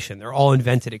fabrication. They're all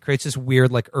invented. It creates this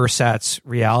weird like ersatz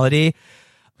reality.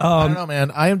 I don't know,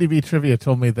 man. IMDb trivia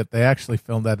told me that they actually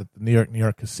filmed that at the New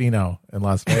York Casino in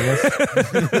Las Vegas.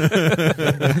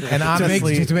 And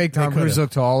honestly, to make Tom Cruise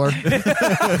look taller. The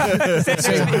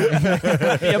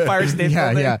Empire State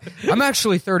Building. Yeah. I'm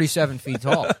actually 37 feet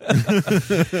tall.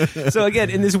 So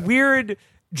again, in this weird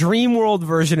dream world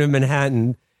version of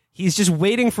Manhattan, he's just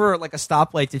waiting for like a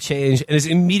stoplight to change and is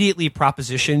immediately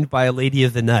propositioned by a lady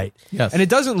of the night. yes. And it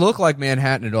doesn't look like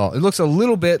Manhattan at all. It looks a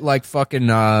little bit like fucking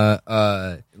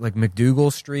like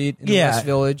McDougal Street in the West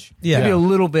Village. Yeah. Maybe a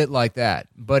little bit like that.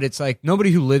 But it's like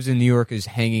nobody who lives in New York is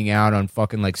hanging out on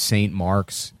fucking like St.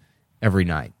 Mark's every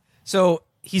night. So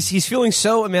he's feeling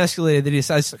so emasculated that he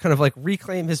decides to kind of like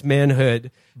reclaim his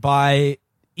manhood by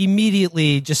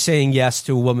immediately just saying yes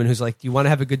to a woman who's like, "Do you want to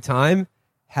have a good time?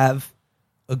 Have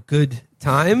a good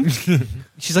time?"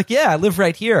 She's like, "Yeah, I live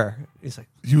right here." He's like,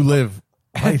 You live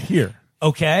right here.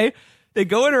 "Okay." They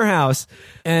go in her house,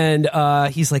 and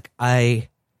he's like, "I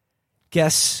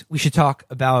guess we should talk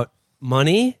about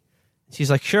money."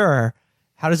 She's like, "Sure.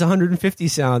 How does 150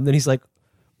 sound?" Then he's like,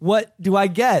 "What do I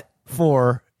get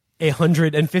for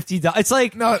 $150?" It's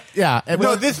like, No, yeah.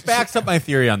 No, this backs up my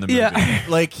theory on the movie. Yeah.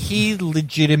 Like, he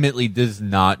legitimately does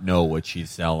not know what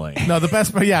she's selling. No, the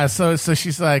best part, yeah. So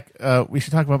she's like, we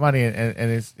should talk about money,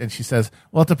 and she says,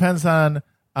 well, it depends on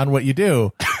what you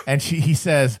do, and he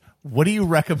says, what do you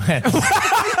recommend?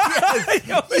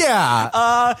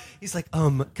 Yeah. he's like,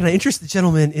 can I interest the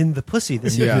gentleman in the pussy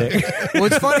this evening? Well,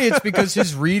 it's funny. It's because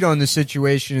his read on the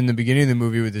situation in the beginning of the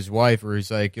movie with his wife, where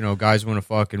he's like, guys want to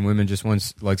fuck and women just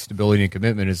want like stability and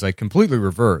commitment, is like completely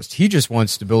reversed. He just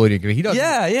wants stability and commitment. He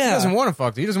doesn't. He doesn't want to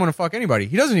fuck. He doesn't want to fuck anybody.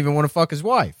 He doesn't even want to fuck his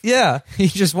wife. Yeah. He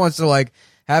just wants to like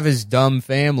have his dumb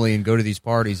family and go to these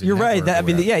parties. And You're right. network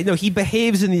or whatever. He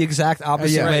behaves in the exact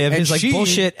opposite Yeah. way of And his like she-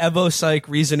 bullshit Evo Psych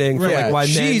reasoning for like why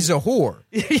she's men. a whore.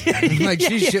 Like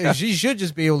she should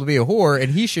just be able to be a whore,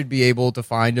 and he should be able to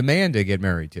find a man to get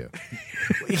married to.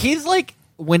 He's like,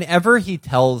 whenever he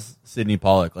tells Sidney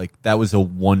Pollack, like, that was a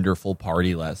wonderful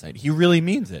party last night, he really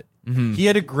means it. Mm-hmm. He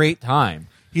had a great time.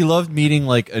 He loved meeting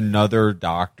like another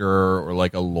doctor or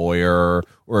like a lawyer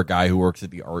or a guy who works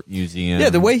at the art museum. Yeah,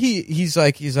 the way he's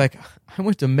like, I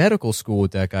went to medical school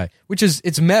with that guy,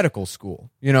 it's medical school.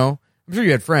 I'm sure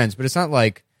you had friends, but it's not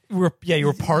like You were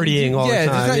partying all the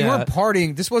it's time. not, you weren't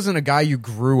partying. This wasn't a guy you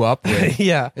grew up with.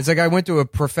 Yeah. It's like I went to a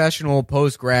professional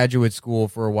postgraduate school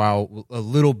for a while, a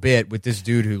little bit with this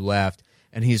dude who left,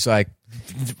 and he's like,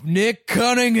 Nick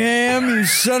Cunningham, you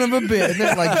son of a bitch. And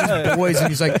then, like, just boys, and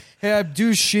he's like, hey, I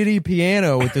do shitty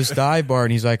piano at this dive bar,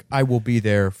 and he's like, I will be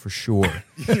there for sure.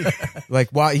 Like,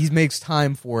 while he makes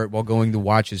time for it while going to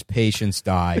watch his patients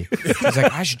die. He's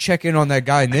like, I should check in on that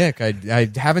guy Nick. I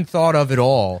haven't thought of it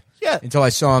all. Yeah. Until I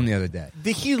saw him the other day.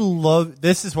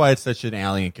 This is why it's such an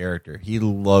alien character. He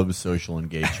loves social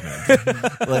engagement.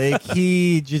 Like,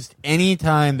 he just,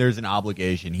 anytime there's an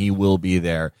obligation, he will be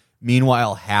there.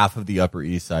 Meanwhile, half of the Upper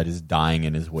East Side is dying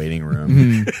in his waiting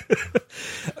room.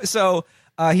 So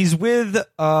he's with this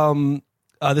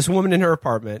woman in her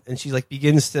apartment, and she like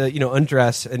begins to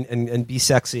undress and be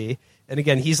sexy. And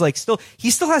again, he still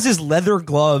has his leather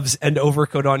gloves and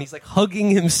overcoat on. He's like hugging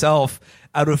himself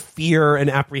out of fear and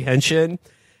apprehension,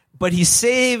 but he's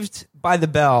saved by the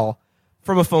bell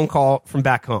from a phone call from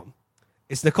back home.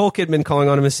 It's Nicole Kidman calling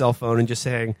on him his cell phone and just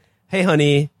saying, hey,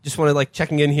 honey, just want to like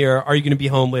checking in here. Are you going to be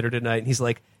home later tonight? And he's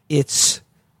like, it's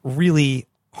really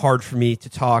hard for me to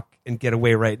talk and get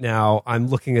away right now. I'm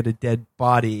looking at a dead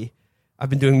body. I've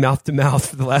been doing mouth to mouth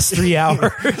for the last 3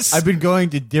 hours. I've been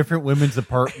going to different women's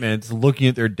apartments, looking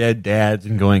at their dead dads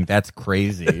and going, that's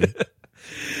crazy.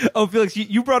 Oh, Felix,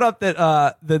 you brought up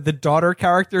that the daughter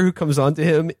character who comes on to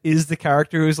him is the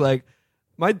character who's like,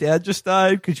 my dad just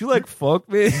died. Could you like fuck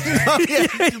me?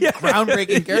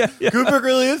 Groundbreaking character. Yeah. Kubrick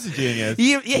really is a genius.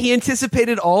 He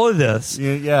anticipated all of this.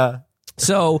 Yeah.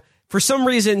 So for some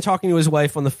reason, talking to his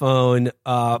wife on the phone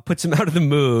puts him out of the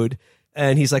mood.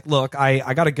 And he's like, look,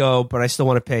 I got to go, but I still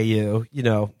want to pay you. You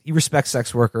know, he respects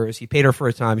sex workers. He paid her for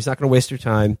her time. He's not going to waste her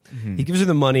time. He gives her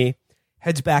the money,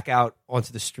 heads back out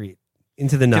onto the street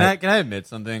into the night. Can I admit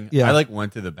something? Yeah. I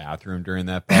went to the bathroom during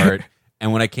that part.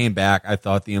 And when I came back, I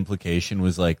thought the implication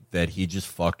was that he just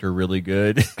fucked her really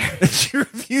good. She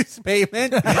refused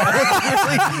payment.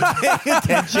 I was really paying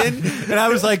attention, and I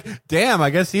was like, "Damn, I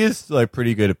guess he is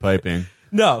pretty good at piping."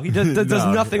 No, he does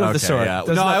nothing of the sort. Yeah.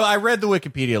 Does No, not- I read the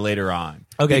Wikipedia later on.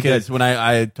 Okay, because good. when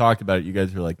I talked about it, you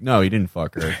guys were like, "No, he didn't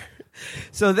fuck her."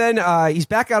 So then he's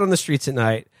back out on the streets at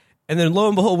night, and then lo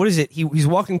and behold, what is it? He's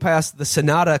walking past the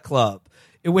Sonata Club,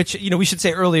 in which, we should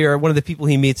say earlier, one of the people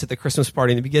he meets at the Christmas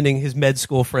party in the beginning, his med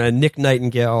school friend, Nick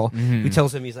Nightingale, who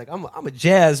tells him, he's like, I'm a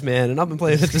jazz man, and I've been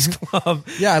playing at this club.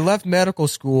 Yeah, I left medical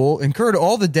school, incurred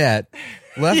all the debt,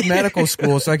 left medical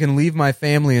school so I can leave my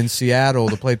family in Seattle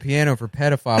to play piano for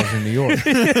pedophiles in New York.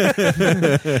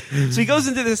 So he goes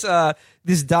into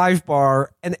this dive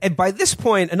bar, and by this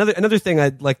point, another thing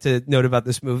I'd like to note about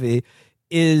this movie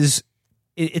is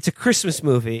it's a Christmas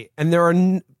movie, and there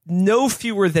are no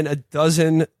fewer than a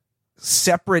dozen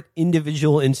separate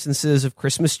individual instances of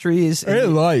Christmas trees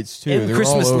And lights, too. and They're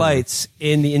Christmas all over. lights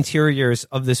in the interiors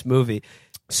of this movie.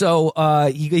 So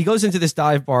he goes into this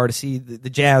dive bar to see the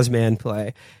jazz man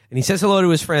play, and he says hello to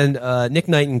his friend Nick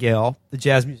Nightingale, the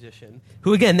jazz musician,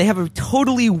 who, again, they have a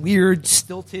totally weird,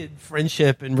 stilted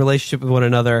friendship and relationship with one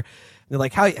another. And they're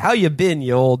like, how you been,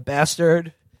 you old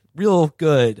bastard? Real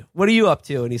good. What are you up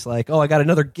to? And he's like, oh, I got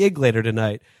another gig later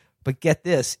tonight. But get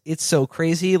this, it's so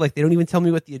crazy. Like, they don't even tell me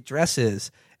what the address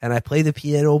is. And I play the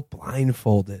piano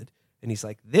blindfolded. And he's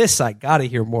like, this I got to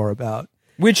hear more about.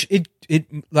 Which, it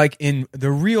like, in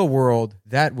the real world,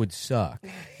 that would suck.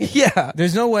 Yeah.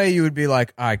 There's no way you would be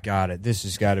like, I got it. This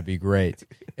has got to be great.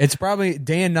 It's probably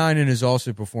Dan Ninen is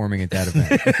also performing at that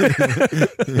event.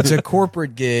 It's a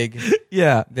corporate gig.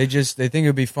 Yeah. They think it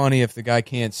would be funny if the guy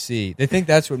can't see. They think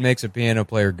that's what makes a piano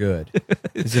player good,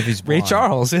 is if he's Ray blind.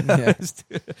 Charles. Yeah.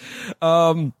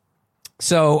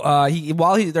 So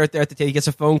while he's there at the table, he gets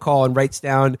a phone call and writes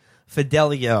down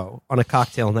Fidelio on a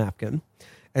cocktail napkin.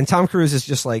 And Tom Cruise is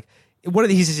just like,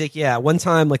 he's like, yeah, one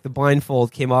time, like, the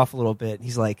blindfold came off a little bit. And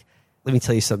he's like, let me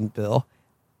tell you something, Bill.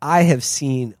 I have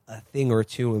seen a thing or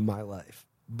two in my life,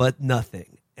 but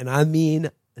nothing, and I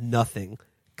mean nothing,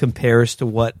 compares to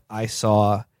what I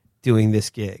saw doing this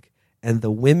gig. And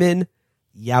the women,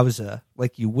 yowza,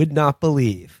 like you would not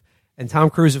believe. And Tom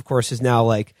Cruise, of course, is now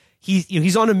like,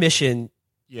 he's on a mission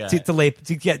Yeah. to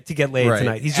get laid Right.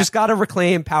 tonight. He's just got to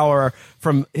reclaim power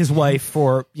from his wife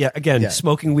for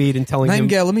smoking weed and telling him.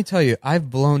 Nightingale, let me tell you, I've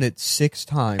blown it 6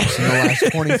 times in the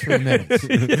last 23 minutes.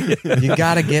 You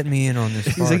got to get me in on this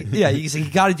He's party. like, yeah, he's like,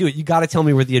 you got to do it. You got to tell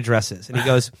me where the address is. And he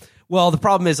goes, well, the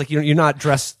problem is, like, you're not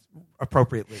dressed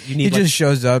appropriately. You need. He like, just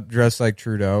shows up dressed like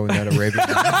Trudeau in that Arabian.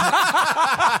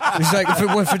 He's like,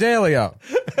 Fidelio.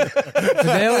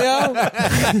 Fidelio?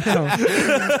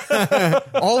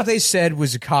 All they said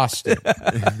was a costume.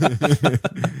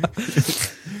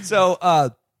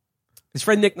 So his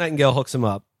friend Nick Nightingale hooks him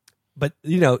up, but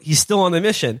he's still on the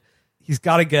mission. He's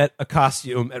got to get a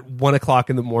costume at 1:00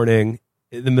 in the morning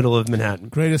in the middle of Manhattan.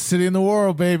 Greatest city in the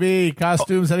world, baby.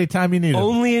 Costumes anytime you need them.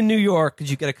 Only in New York could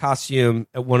you get a costume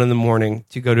at 1 a.m.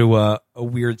 to go to a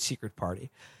weird secret party.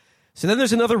 So then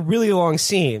there's another really long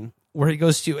scene where he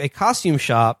goes to a costume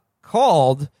shop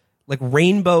called like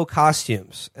Rainbow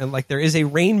Costumes. And like there is a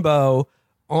rainbow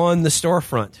on the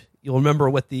storefront. You'll remember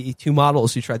what the 2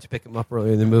 models who tried to pick him up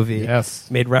earlier in the movie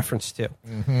made reference to.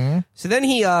 Mm-hmm. So then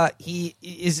he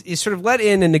is sort of let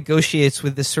in and negotiates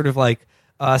with this sort of like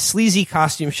sleazy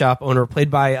costume shop owner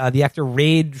played by the actor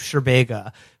Raid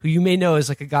Sherbega, who you may know is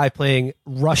like a guy playing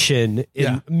Russian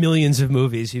in millions of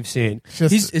movies you've seen.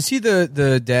 Is he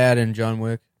the dad in John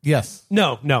Wick? Yes.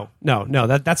 No.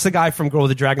 That's the guy from Girl with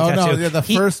the Dragon Oh, Tattoo. no, yeah, the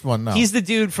first one, no. He's the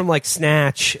dude from like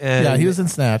Snatch. And Yeah, he was in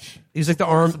Snatch. He was like the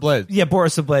arms. Blade. Yeah,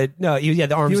 Boris the Blade. No,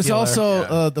 the arms He was dealer.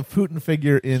 also the Putin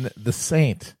figure in The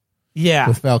Saint Yeah.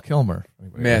 with Val Kilmer.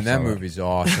 Man, that Saw movie's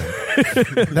awesome.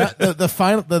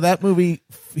 That movie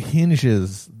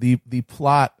hinges, the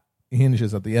plot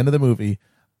hinges at the end of the movie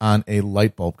on a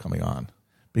light bulb coming on,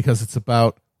 because it's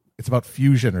about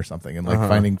fusion or something, and like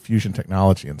finding fusion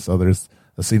technology. And so there's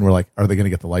a scene where like, are they going to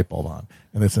get the light bulb on?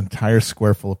 And this entire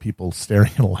square full of people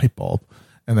staring at a light bulb,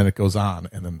 and then it goes on,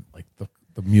 and then like the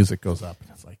music goes up, and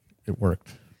it's like, it worked.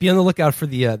 Be on the lookout for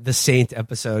the Saint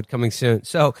episode coming soon.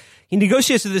 So he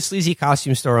negotiates with this sleazy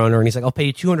costume store owner, and he's like, "I'll pay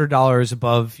you $200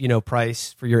 above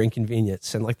price for your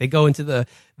inconvenience." And like they go into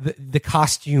the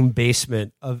costume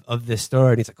basement of this store,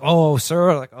 and he's like, "Oh,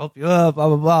 sir, like I'll help you up, blah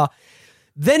blah blah."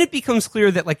 Then it becomes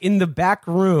clear that like in the back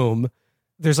room,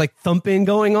 there's like thumping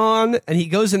going on, and he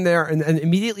goes in there and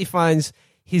immediately finds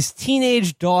his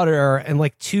teenage daughter and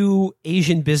like two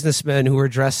Asian businessmen who are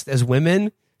dressed as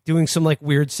women doing some like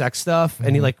weird sex stuff,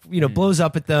 and he like blows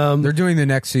up at them. They're doing the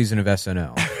next season of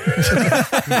SNL.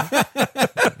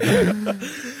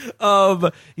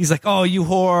 He's like, "Oh, you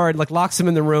whore," and like locks him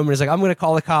in the room, and he's like, "I'm going to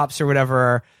call the cops or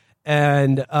whatever."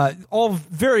 And all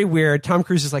very weird. Tom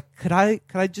Cruise is like, "Could I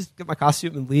just get my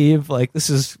costume and leave? Like,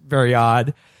 this is very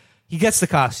odd." He gets the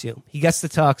costume, he gets the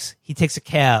tux, he takes a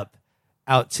cab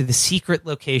out to the secret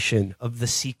location of the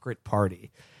secret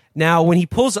party. Now, when he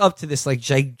pulls up to this like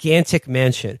gigantic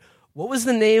mansion, what was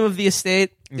the name of the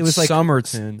estate? It was like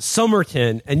Somerton.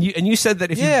 Somerton, and you said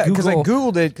that if you Google, because I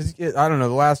googled it because I don't know,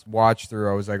 the last watch through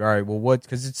I was like, all right, well, what?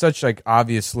 Because it's such like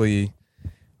obviously,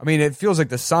 I mean, it feels like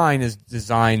the sign is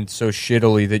designed so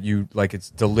shittily that you like it's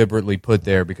deliberately put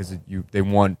there because they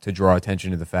want to draw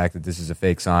attention to the fact that this is a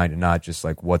fake sign and not just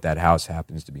like what that house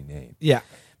happens to be named. Yeah.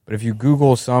 But if you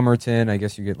Google Somerton, I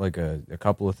guess you get like a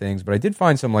couple of things. But I did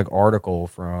find some like article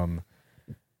from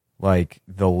like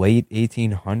the late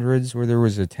 1800s where there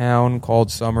was a town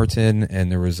called Somerton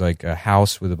and there was like a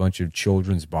house with a bunch of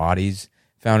children's bodies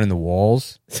found in the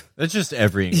walls. That's just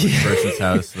every English person's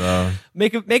house, though.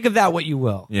 Make of that what you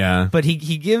will. Yeah. But he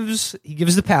gives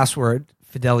the password,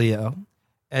 Fidelio,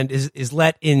 and is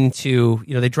let into,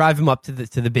 they drive him up to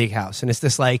the big house, and it's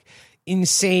this like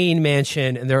insane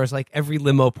mansion, and there was like every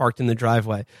limo parked in the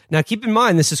driveway. Now keep in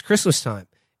mind, this is Christmas time.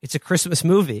 It's a Christmas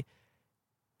movie.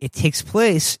 It takes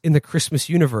place in the Christmas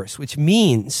universe, which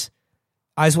means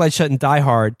Eyes Wide Shut and Die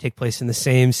Hard take place in the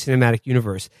same cinematic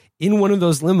universe. In one of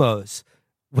those limos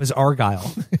was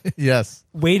Argyle. Yes.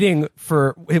 Waiting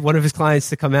for one of his clients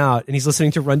to come out, and he's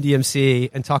listening to Run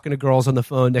DMC and talking to girls on the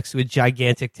phone next to a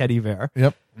gigantic teddy bear.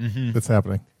 Yep. That's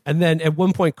happening. And then at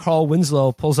one point, Carl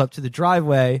Winslow pulls up to the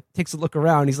driveway, takes a look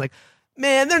around. He's like,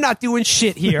 "Man, they're not doing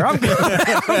shit here. I'm getting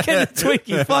a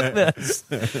Twinkie. Fuck this."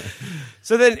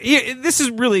 So then, this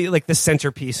is really like the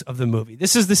centerpiece of the movie.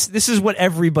 This is what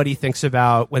everybody thinks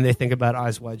about when they think about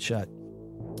Eyes Wide Shut.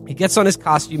 He gets on his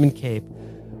costume and cape,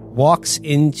 walks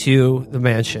into the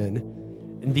mansion,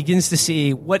 and begins to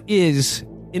see what is,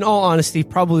 in all honesty,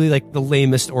 probably like the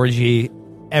lamest orgy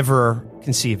ever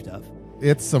conceived of.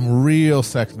 It's some real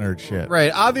sex nerd shit.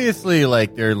 Right. Obviously,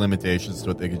 like, there are limitations to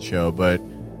what they could show, but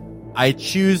I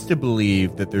choose to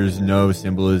believe that there's no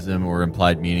symbolism or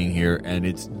implied meaning here, and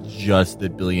it's just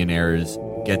that billionaires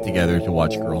get together to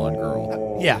watch girl on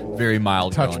girl. Yeah. Very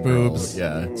mild Touch girl on girl. boobs.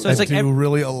 Yeah. So it's like do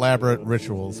really elaborate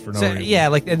rituals for no reason. Yeah,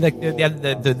 like and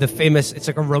the famous, it's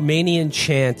like a Romanian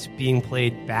chant being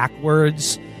played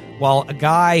backwards, while a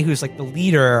guy who's like the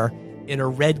leader in a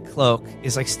red cloak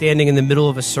is like standing in the middle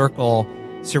of a circle,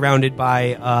 surrounded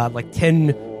by like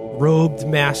 10 robed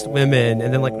masked women,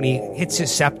 and then like when he hits his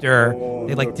scepter,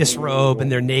 they like disrobe and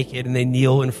they're naked and they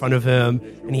kneel in front of him,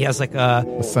 and he has like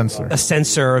a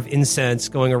censer of incense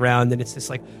going around, and it's this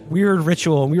like weird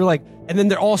ritual, and we were like, and then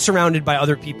they're all surrounded by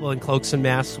other people in cloaks and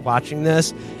masks watching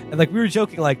this, and like we were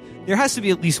joking like there has to be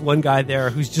at least one guy there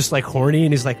who's just like horny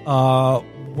and he's like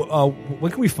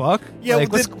when can we fuck? Yeah, like,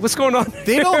 what's going on?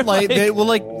 They don't like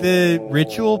the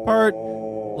ritual part.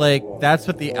 Like, that's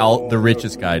what the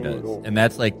richest guy does, and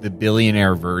that's like the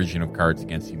billionaire version of Cards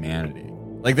Against Humanity.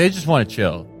 Like, they just want to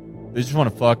chill, they just want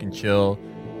to fucking chill,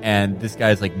 and this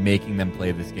guy's like making them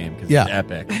play this game because it's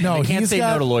epic. No, they can't say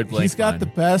no to Lloyd Blaine. He's got the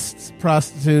best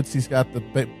prostitutes. He's got the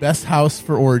best house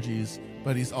for orgies.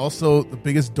 But he's also the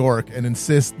biggest dork and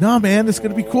insists, "No, man, it's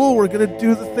going to be cool. We're going to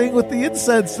do the thing with the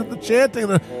incense and the chanting."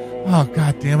 Oh,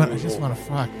 God damn it. I just want to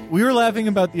fuck. We were laughing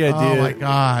about the idea. Oh, my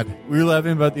God. We were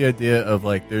laughing about the idea of,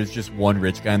 like, there's just one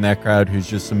rich guy in that crowd who's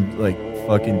just some, like,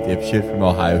 fucking dipshit from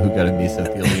Ohio who got a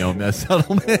mesothelioma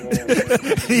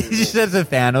settlement. He just has a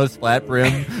Thanos flat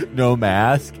brim, no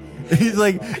mask. He's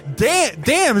like,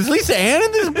 damn, is Lisa Ann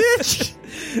in this bitch?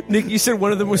 Nick, you said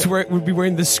one of them would be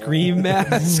wearing the Scream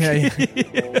mask. Yeah.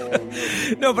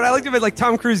 No, but I liked it. Like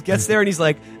Tom Cruise gets there and he's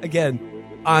like, again,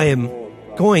 I am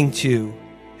going to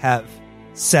have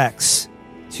sex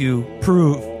to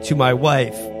prove to my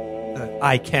wife that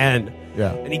I can.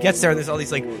 Yeah. And he gets there and there's all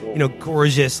these like,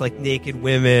 gorgeous like naked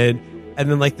women. And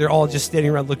then like they're all just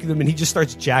standing around looking at him, and he just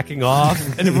starts jacking off,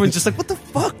 and everyone's just like, "What the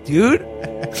fuck, dude?"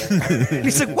 And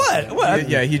he's like, "What?"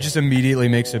 Yeah, he just immediately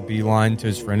makes a beeline to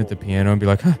his friend at the piano and be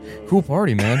like, "Huh, cool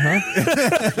party, man, huh?"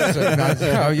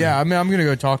 Oh yeah, I mean, I'm gonna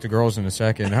go talk to girls in a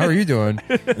second. How are you doing?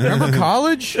 Remember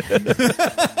college,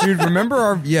 dude?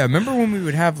 Remember when we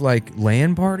would have like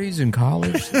LAN parties in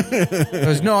college? I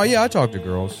goes, "No, yeah, I talk to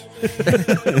girls.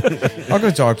 I'll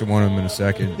go talk to one of them in a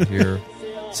second here."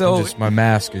 So my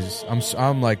mask is, my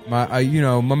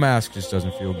mask just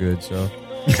doesn't feel good. So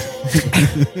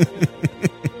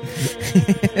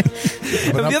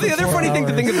The other funny thing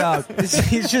to think about is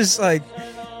he's just like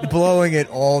blowing it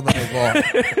all night long.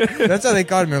 That's how they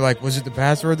caught him. They're like, was it the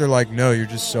password? They're like, no, you're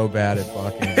just so bad at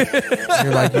fucking.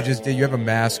 You're like, you have a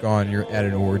mask on, you're at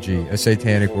an orgy, a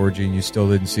satanic orgy, and you still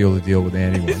didn't seal the deal with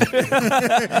anyone.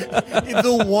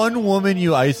 The one woman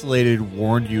you isolated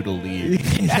warned you to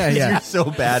leave. Yeah. You're so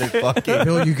bad at fucking.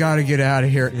 Bill, you got to get out of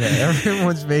here. Yeah,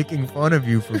 everyone's making fun of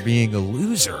you for being a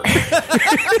loser.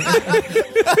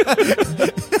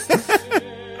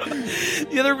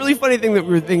 The other really funny thing that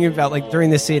we were thinking about, like during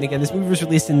this scene, again, this movie was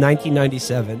released in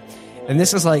 1997, and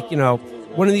this is like,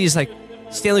 one of these like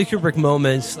Stanley Kubrick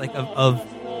moments, like of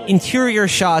interior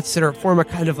shots that form a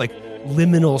kind of like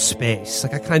liminal space,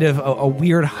 like a kind of a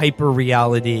weird hyper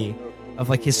reality of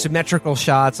like his symmetrical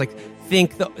shots. Like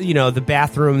think the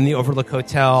bathroom in the Overlook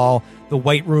Hotel, the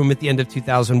White Room at the end of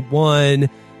 2001,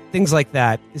 things like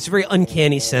that. It's a very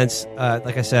uncanny sense,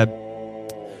 like I said.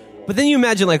 But then you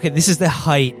imagine, like, okay, this is the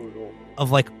height of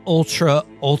like ultra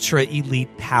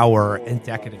elite power and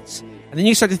decadence, and then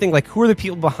you start to think, like, who are the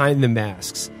people behind the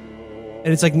masks?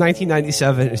 And it's like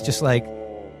 1997. It's just like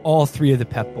all three of the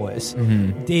Pep Boys,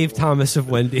 Dave Thomas of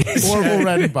Wendy's, Orville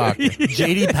Redenbach,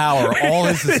 J.D. Power, all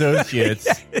his associates.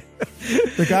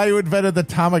 the guy who invented the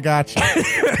Tamagotchi,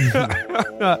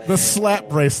 the slap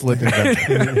bracelet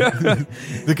inventor.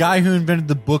 The guy who invented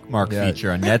the bookmark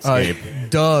feature on Netscape.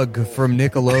 Doug from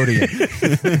Nickelodeon.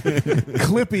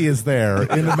 Clippy is there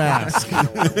in the mask.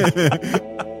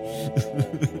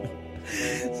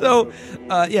 So,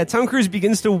 Tom Cruise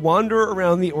begins to wander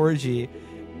around the orgy,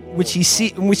 in which he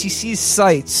sees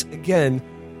sights, again,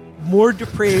 more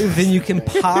depraved than you can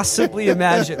possibly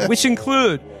imagine, which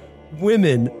include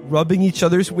women rubbing each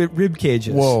other's rib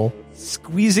cages,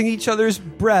 squeezing each other's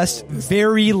breasts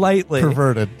very lightly,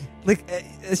 Perverted. Like,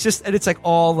 it's just, and it's like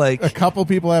all like a couple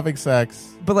people having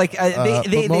sex, but like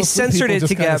they censored it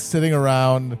to get sitting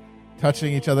around,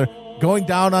 touching each other, going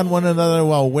down on one another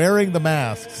while wearing the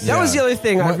masks. That was the other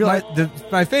thing. I realized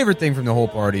my favorite thing from the whole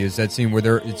party is that scene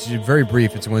where it's very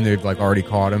brief. It's when they've like already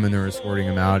caught him and they're escorting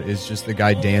him out. Is just the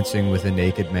guy dancing with a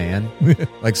naked man,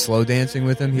 like slow dancing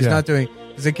with him. He's not doing,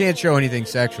 because they can't show anything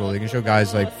sexual. They can show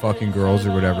guys like fucking girls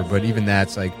or whatever. But even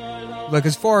that's like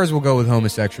as far as we'll go with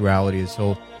homosexuality is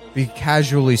he'll be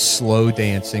casually slow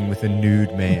dancing with a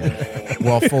nude man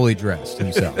while fully dressed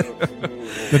himself.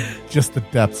 Just the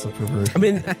depths of perversion. I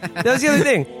mean, that was the other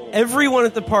thing. Everyone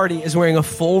at the party is wearing a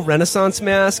full Renaissance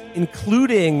mask,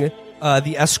 including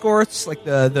the escorts, like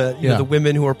the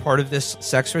women who are part of this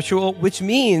sex ritual, which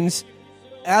means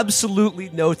absolutely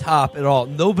no top at all.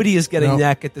 Nobody is getting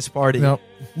neck at this party.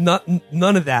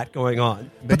 None of that going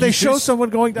on. But they show someone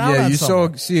going down. Yeah, on you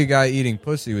someone. see a guy eating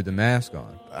pussy with the mask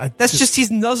on. That's just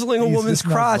he's nuzzling a woman's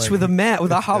crotch with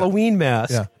a Halloween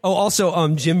mask. Yeah. Oh, also,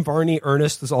 Jim Varney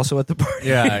Ernest was also at the party.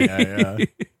 Yeah.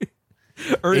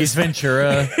 Ace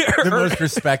Ventura, the most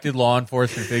respected law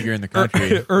enforcement figure in the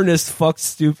country. Ernest fucked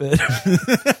stupid.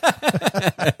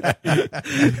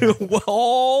 Well,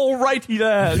 all righty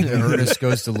then. Ernest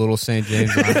goes to Little St.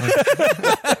 James Island.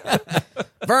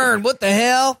 Vern, what the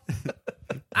hell?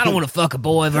 I don't want to fuck a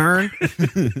boy, Vern.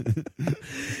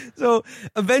 So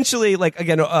eventually, like,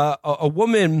 again, a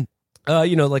woman, sort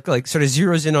of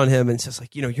zeroes in on him and says,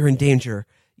 like, you're in danger.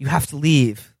 You have to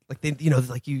leave. Like,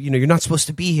 you're not supposed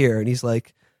to be here. And he's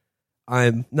like,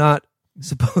 I'm not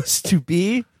supposed to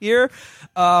be here.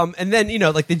 And then,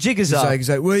 the jig is up. He's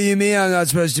like, what do you mean I'm not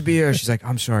supposed to be here? She's like,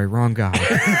 I'm sorry, wrong guy.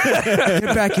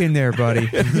 Get back in there, buddy.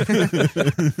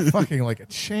 Fucking like a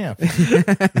champ.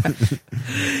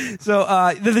 So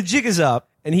the jig is up,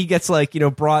 and he gets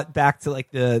brought back to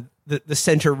like the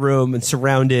center room and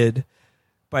surrounded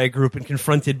by a group and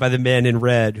confronted by the man in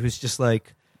red, who's just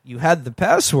like, you had the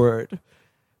password,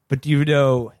 but do you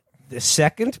know the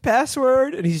second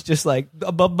password? And he's just like,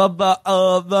 and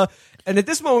at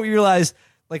this moment we realize,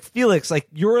 like, Felix, like,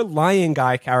 your lying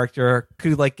guy character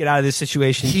could like get out of this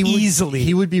situation easily.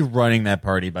 He would be running that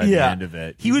party by the end of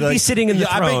it. He would be sitting in the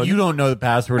throne. I bet you don't know the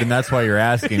password, and that's why you're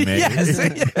asking me.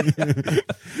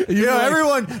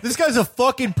 Everyone, this guy's a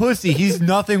fucking pussy. He's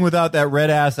nothing without that red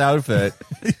ass outfit.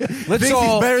 He's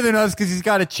better than us because he's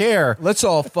got a chair. Let's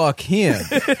all fuck him.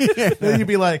 Then you'd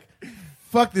be like,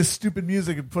 fuck this stupid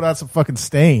music and put out some fucking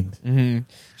Stained. Mm-hmm.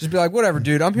 Just be like, whatever,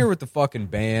 dude. I'm here with the fucking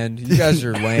band. You guys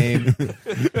are lame.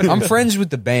 I'm friends with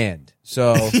the band,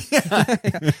 so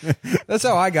that's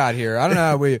how I got here. I don't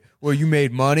know how you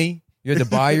made money. You had to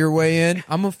buy your way in.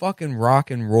 I'm a fucking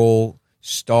rock and roll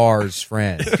star's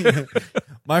friend.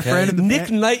 My friend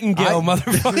Nick Nightingale,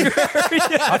 motherfucker.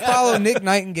 I follow Nick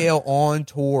Nightingale on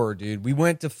tour, dude. We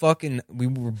were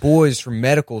boys from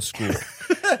medical school.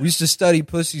 We used to study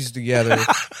pussies together.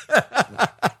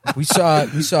 We saw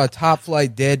a top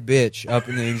flight dead bitch up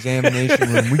in the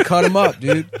examination room. We cut him up,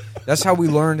 dude. That's how we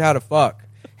learned how to fuck.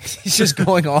 He's just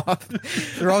going off.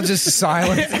 They're all just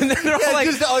silent. And then they're all like,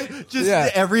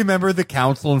 every member of the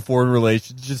council and foreign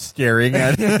relations just staring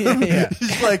at him.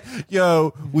 Just like,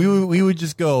 yo, we would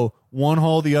just go one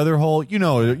hole, the other hole. You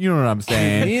know what I'm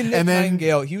saying. Me and Nick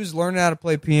Nightingale, he was learning how to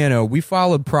play piano. We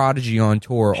followed Prodigy on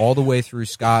tour all the way through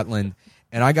Scotland,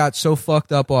 and I got so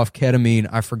fucked up off ketamine,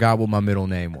 I forgot what my middle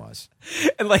name was.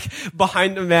 and like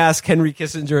behind the mask, Henry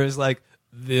Kissinger is like,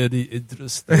 very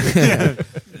interesting.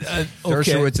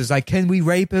 Dershowitz is like, can we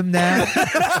rape him now?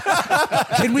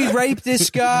 Can we rape this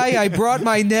guy? I brought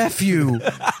my nephew.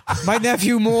 My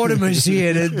nephew Mortimer's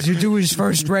here to do his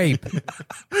first rape.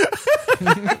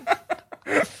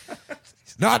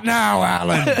 Not now,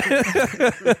 Alan.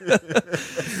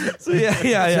 So yeah.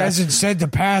 He hasn't said the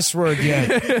password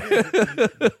yet.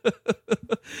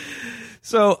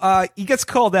 So he gets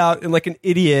called out and like an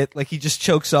idiot, like he just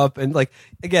chokes up and like,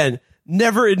 again,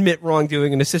 never admit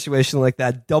wrongdoing in a situation like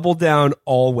that. Double down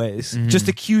always. Mm-hmm. Just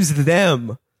accuse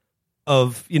them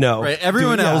of, Right.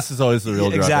 Everyone else is always the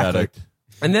real drug addict.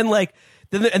 And then like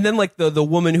the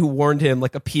woman who warned him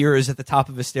like appears at the top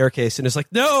of a staircase and is like,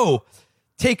 no,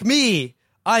 take me.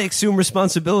 I assume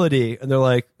responsibility. And they're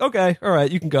like, okay, all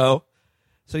right, you can go.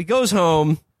 So he goes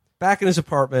home, back in his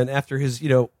apartment after his,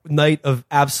 night of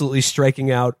absolutely striking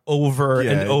out over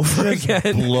and over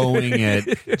again. Blowing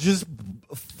it. Just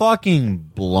fucking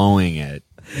blowing it.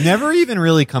 Never even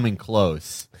really coming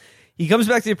close. He comes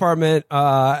back to the apartment,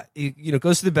 he,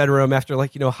 goes to the bedroom after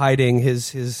hiding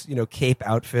his cape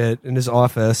outfit in his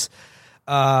office.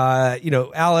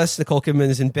 Alice, Nicole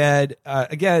Kidman's in bed,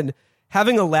 again,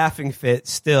 having a laughing fit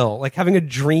still, like having a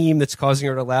dream that's causing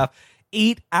her to laugh.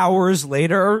 8 hours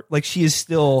later, like she is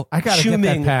still I gotta get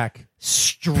that pack.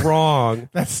 Strong.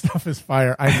 That stuff is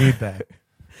fire. I need that.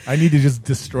 I need to just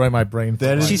destroy my brain.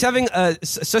 She's having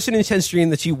such an intense dream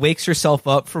that she wakes herself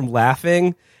up from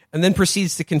laughing and then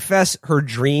proceeds to confess her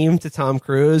dream to Tom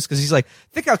Cruise because he's like,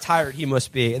 think how tired he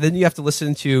must be. And then you have to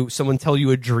listen to someone tell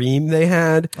you a dream they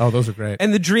had. Oh, those are great.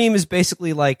 And the dream is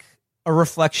basically like a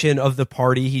reflection of the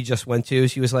party he just went to.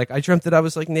 She was like, I dreamt that I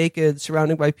was like naked,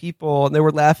 surrounded by people, and they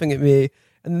were laughing at me.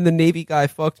 And then the Navy guy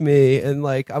fucked me, and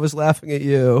like I was laughing at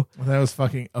you. Well, that was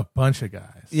fucking a bunch of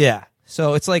guys. Yeah.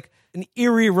 So it's like an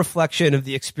eerie reflection of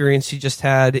the experience she just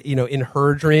had, in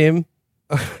her dream.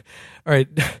 All right.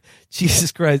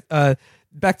 Jesus Christ.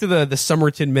 Back to the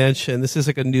Somerton mansion. This is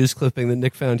like a news clipping that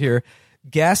Nick found here.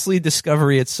 Ghastly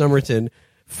discovery at Somerton.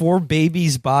 4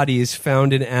 babies' bodies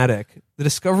found in attic. The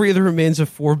discovery of the remains of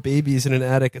 4 babies in an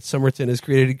attic at Somerton has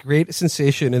created a great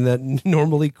sensation in that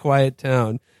normally quiet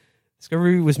town.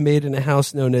 Discovery was made in a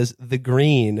house known as The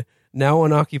Green, now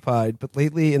unoccupied, but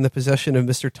lately in the possession of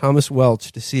Mr. Thomas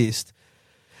Welch, deceased.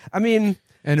 I mean...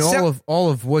 And all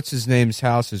of what's his name's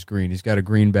house is green. He's got a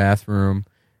green bathroom.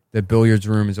 The billiards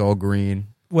room is all green.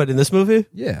 What, in this movie?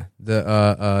 Yeah,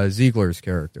 the Ziegler's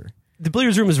character. The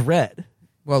billiards room is red.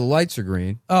 Well, the lights are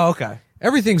green. Oh, okay.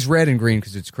 Everything's red and green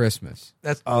because it's Christmas.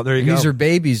 There you go. These are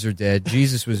babies are dead.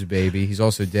 Jesus was a baby. He's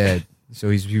also dead. So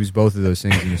he was both of those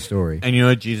things in the story. And you know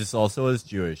what? Jesus also is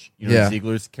Jewish.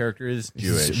 Ziegler's character is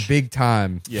Jewish. He's big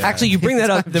time. Yeah. Actually, you bring that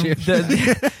up.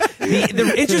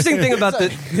 The interesting thing about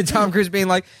the Tom Cruise being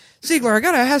like, Ziegler, I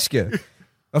gotta ask you,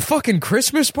 a fucking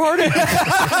Christmas party?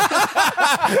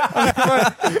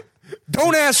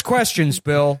 Don't ask questions,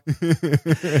 Bill.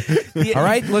 All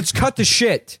right, let's cut the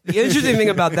shit. The interesting thing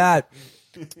about that,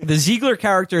 the Ziegler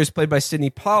character is played by Sidney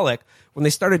Pollack. When they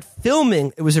started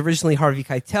filming, it was originally Harvey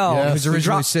Keitel. Yeah, it was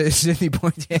originally Sidney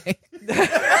Poitier.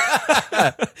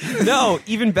 No,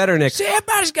 even better, Nick. See,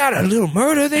 everybody's got a little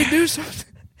murder. They do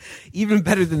something. Even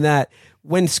better than that.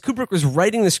 When Kubrick was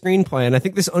writing the screenplay, and I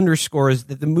think this underscores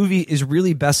that the movie is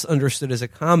really best understood as a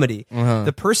comedy,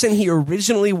 the person he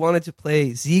originally wanted to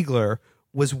play Ziegler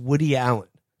was Woody Allen.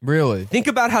 Really? Think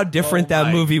about how different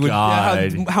that movie would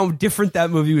how different that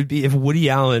movie would be if Woody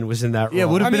Allen was in that role. Yeah, it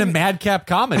would have been a madcap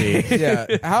comedy. Yeah.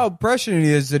 How prescient it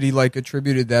is that he like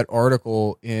attributed that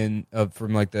article in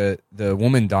from like the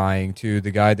woman dying to the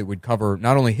guy that would cover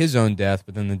not only his own death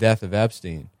but then the death of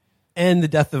Epstein and the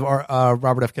death of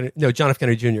John F.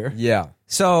 Kennedy Jr. Yeah.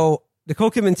 So Nicole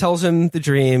Kidman tells him the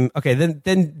dream. Okay,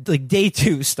 then like day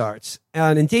 2 starts,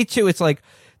 and in day 2 it's like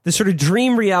the sort of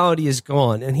dream reality is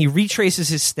gone, and he retraces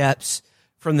his steps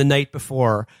from the night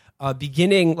before,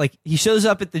 beginning, like, he shows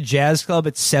up at the jazz club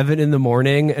at 7 in the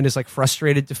morning and is, like,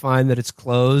 frustrated to find that it's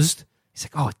closed. He's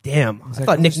like, oh, damn. I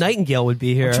thought Nick Nightingale would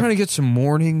be here. I'm trying to get some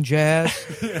morning jazz.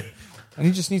 And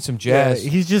he just needs some jazz.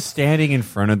 He's just standing in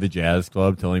front of the jazz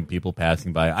club telling people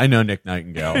passing by, I know Nick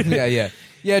Nightingale.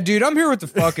 Yeah, dude, I'm here with the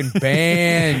fucking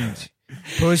band.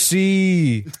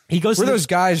 Pussy. We're those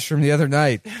guys from the other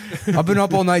night. I've been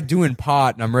up all night doing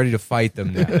pot, and I'm ready to fight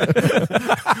them now.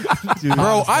 Dude,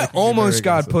 bro, I almost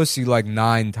got pussy like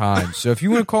 9 times. So if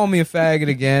you want to call me a faggot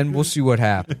again, we'll see what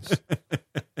happens.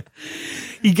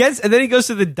 And then he goes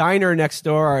to the diner next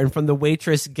door, and from the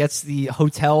waitress gets the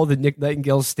hotel that Nick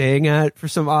Nightingale's staying at for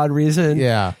some odd reason.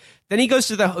 Yeah. Then he goes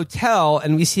to the hotel,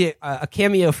 and we see a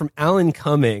cameo from Alan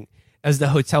Cumming as the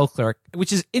hotel clerk,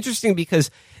 which is interesting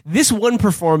because this one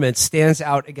performance stands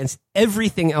out against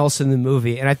everything else in the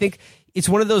movie. And I think it's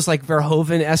one of those like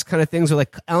Verhoeven-esque kind of things where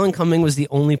like Alan Cumming was the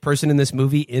only person in this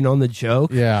movie in on the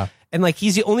joke. Yeah. And like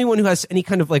he's the only one who has any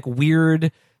kind of like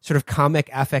weird sort of comic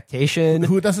affectation.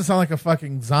 Who doesn't sound like a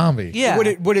fucking zombie. Yeah.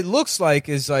 What it looks like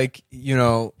is like, you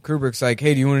know, Kubrick's like,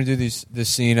 hey, do you want to do this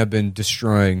scene? I've been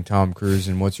destroying Tom Cruise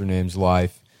and what's her name's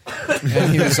life.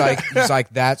 And he was like,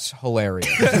 that's hilarious.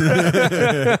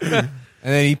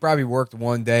 And then he probably worked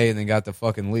one day and then got to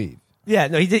fucking leave. Yeah,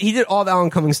 no, he did all the Alan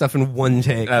Cumming stuff in one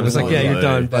take. I was like, yeah, you're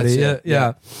done, buddy.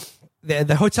 Yeah.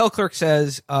 The hotel clerk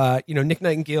says, Nick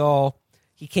Nightingale,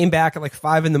 he came back at like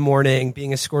 5 a.m,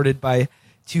 being escorted by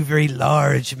 2 very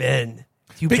large men.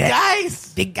 Big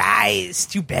guys,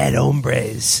 2 bad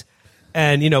hombres.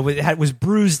 And, was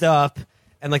bruised up,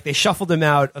 and like they shuffled him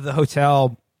out of the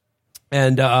hotel,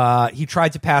 and he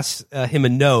tried to pass him a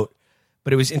note,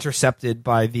 but it was intercepted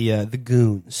by the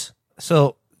goons.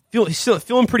 So he's still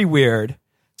feeling pretty weird.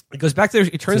 He goes back there.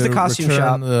 He turns the costume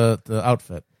shop. The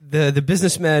outfit. The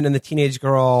businessman and the teenage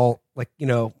girl,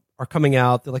 are coming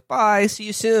out. They're like, "Bye, see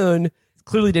you soon."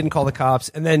 Clearly didn't call the cops,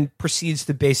 and then proceeds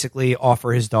to basically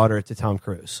offer his daughter to Tom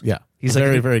Cruise. Yeah, he's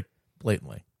very, very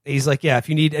blatantly. He's like, "Yeah, if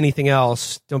you need anything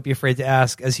else, don't be afraid to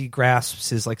ask." As he grasps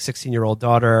his 16-year-old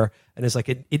daughter, and is like,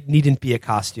 "It needn't be a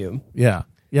costume." Yeah.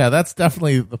 Yeah, that's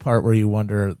definitely the part where you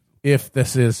wonder if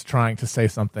this is trying to say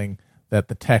something that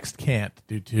the text can't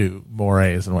due to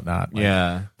mores and whatnot.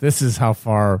 This is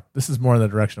more in the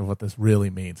direction of what this really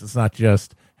means. It's not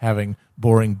just having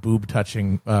boring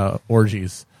boob-touching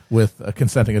orgies with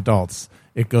consenting adults.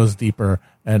 It goes deeper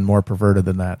and more perverted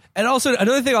than that. And also,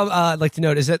 another thing I'd like to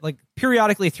note is that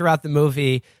periodically throughout the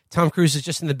movie, Tom Cruise is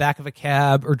just in the back of a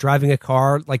cab or driving a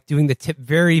car, doing the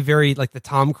very, very the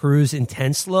Tom Cruise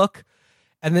intense look.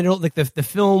 And then the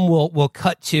film will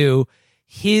cut to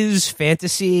his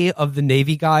fantasy of the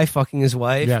Navy guy fucking his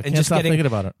wife, and just getting thinking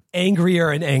about it.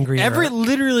 Angrier and angrier.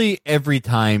 Literally every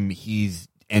time he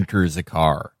enters a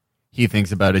car, he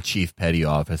thinks about a chief petty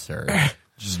officer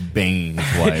just banging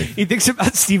his wife. He thinks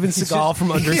about Steven Seagal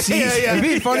from Under Siege. It'd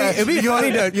be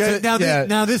funny to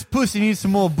now this pussy needs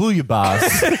some more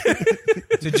bouillabaisse.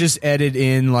 To just edit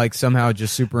in, somehow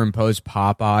just superimpose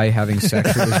Popeye having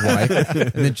sex with his wife,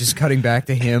 and then just cutting back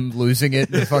to him losing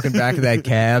it in the fucking back of that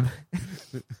cab.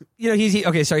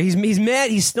 He's mad.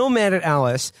 He's still mad at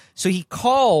Alice. So he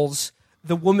calls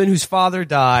the woman whose father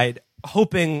died,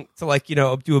 hoping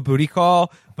to do a booty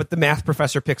call. But the math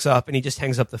professor picks up and he just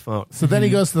hangs up the phone. So then he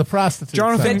goes to the prostitute.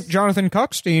 Jonathan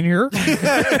Cockstein here.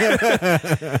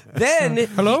 Then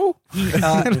hello. He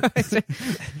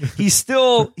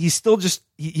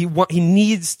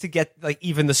needs to get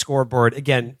even the scoreboard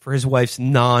again for his wife's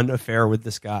non-affair with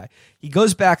this guy. He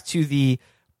goes back to the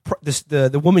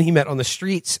woman he met on the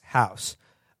street's house,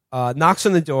 knocks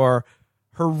on the door.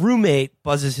 Her roommate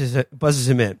buzzes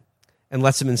him in and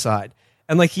lets him inside.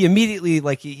 And he immediately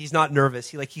he's not nervous.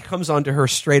 He comes onto her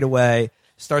straight away,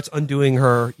 starts undoing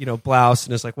her blouse,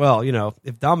 and is like, well,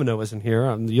 if Domino isn't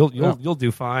here, you'll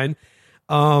do fine.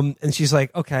 And she's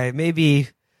like, okay, maybe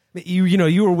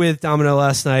you were with Domino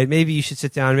last night. Maybe you should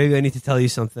sit down. Maybe I need to tell you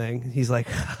something. And he's like,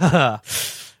 all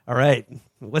right,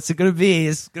 what's it gonna be?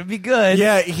 It's gonna be good.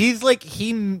 Yeah, he's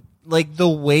the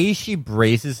way she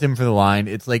braces him for the line,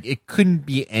 it's it couldn't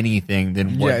be anything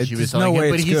than what she was telling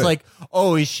him. But he's like,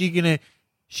 oh, she's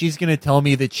gonna tell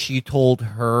me that she told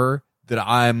her that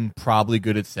I'm probably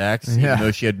good at sex, even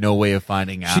though she had no way of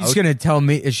finding out. She's gonna tell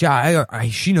me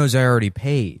she knows I already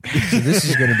paid, so this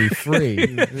is gonna be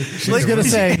free. She's gonna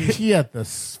say he had the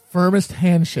firmest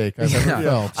handshake I've ever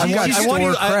felt.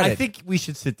 I think we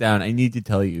should sit down. I need to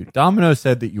tell you. Domino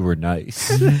said that you were nice.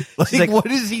 What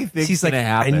does he think? She's like,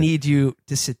 happen? I need you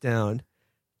to sit down. Do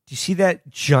you see that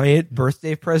giant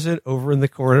birthday present over in the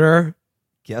corner?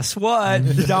 Guess what?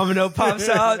 The Domino pops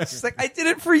out. She's like, I did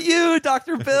it for you,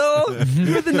 Dr. Bill.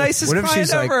 You're the nicest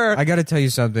client ever. I got to tell you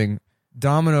something.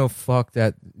 Domino fucked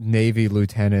that Navy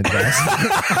lieutenant. God!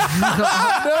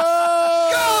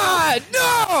 God,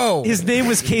 no! His name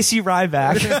was Casey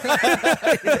Ryback.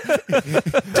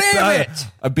 Damn it!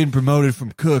 I've been promoted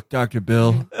from cook, Dr.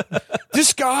 Bill.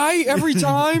 This guy, every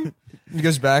time. He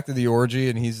goes back to the orgy,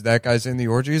 and that guy's in the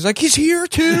orgy. He's like, he's here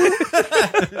too.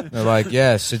 They're like,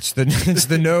 yes, it's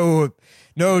the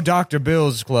no Dr.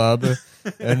 Bill's club,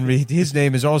 and his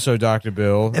name is also Dr.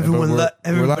 Bill.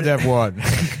 We're allowed to have one.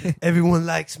 Everyone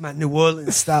likes my New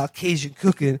Orleans style Cajun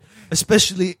cooking,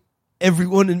 especially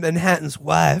everyone in Manhattan's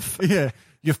wife. Yeah.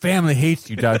 Your family hates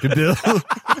you, Dr. Bill.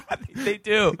 They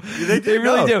do. They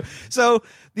really do. So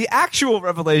the actual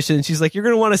revelation, she's like, you're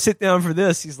going to want to sit down for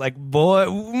this. He's like, boy.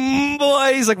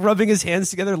 He's like rubbing his hands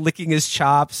together, licking his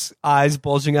chops, eyes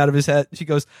bulging out of his head. She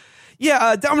goes,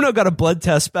 yeah, Domino got a blood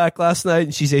test back last night,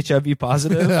 and she's HIV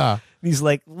positive. Yeah. And he's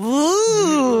like,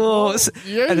 ooh.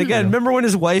 And again, remember when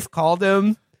his wife called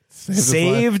him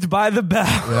saved by the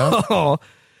bell? Yeah.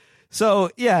 So,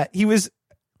 yeah,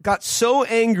 got so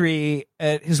angry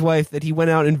at his wife that he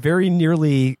went out and very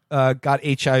nearly got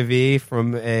HIV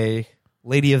from a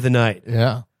lady of the night.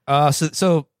 Yeah.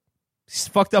 So he's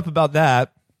fucked up about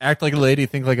that. Act like a lady,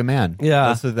 think like a man. Yeah.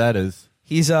 That's what that is.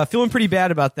 He's feeling pretty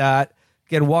bad about that.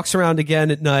 Again, walks around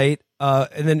again at night,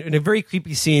 and then in a very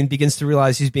creepy scene begins to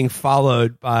realize he's being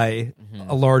followed by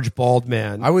a large bald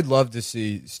man. I would love to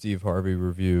see Steve Harvey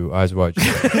review Eyes Wide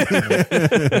Shut.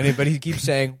 But he keeps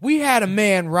saying, we had a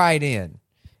man write in.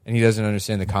 And he doesn't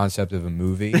understand the concept of a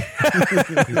movie. He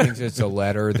thinks it's a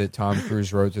letter that Tom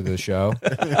Cruise wrote to the show.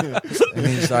 And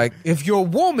he's like, if your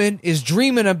woman is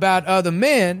dreaming about other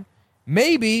men,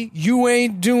 maybe you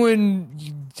ain't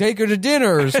take her to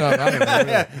dinner or something. I don't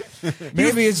know.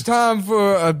 Maybe it's time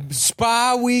for a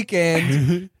spa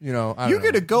weekend. You know, You're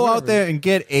going to go out there and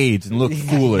get AIDS and look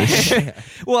foolish.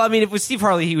 Well, I mean, if it was Steve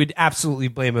Harley, he would absolutely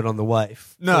blame it on the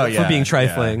wife for being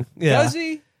trifling. Yeah. Does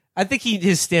he? I think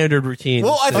his standard routine.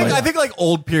 Well, I think like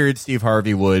old period Steve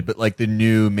Harvey would, but like the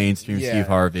new mainstream Steve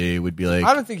Harvey would be like,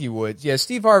 I don't think he would. Yeah,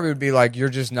 Steve Harvey would be like, you're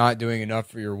just not doing enough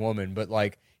for your woman, but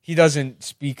like he doesn't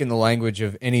speak in the language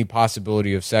of any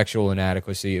possibility of sexual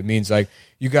inadequacy. It means like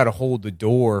you got to hold the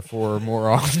door for her more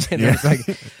often. Yeah. It's like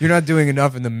you're not doing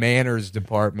enough in the manners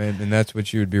department, and that's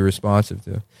what you would be responsive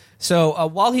to. So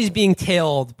while he's being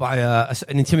tailed by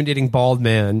an intimidating bald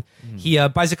man, he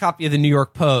buys a copy of the New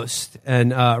York Post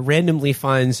and randomly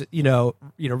finds,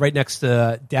 right next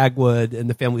to Dagwood and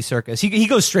the Family Circus. He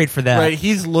goes straight for that. right?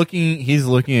 He's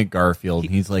looking at Garfield,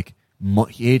 and he's like,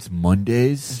 he hates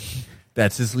Mondays.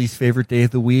 That's his least favorite day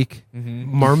of the week.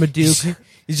 Marmaduke.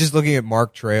 He's just looking at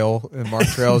Mark Trail, and Mark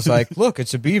Trail's like, look,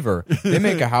 it's a beaver. They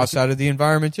make a house out of the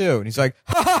environment, too. And he's like,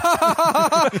 ha, ha, ha, ha,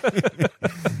 ha.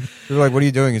 They're like, what are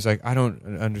you doing? He's like, I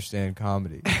don't understand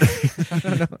comedy.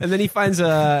 And then he finds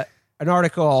an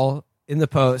article in the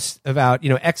Post about,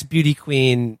 ex-beauty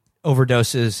queen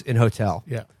overdoses in hotel.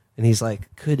 Yeah. And he's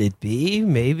like, could it be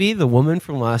maybe the woman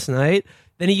from last night?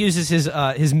 Then he uses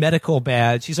his medical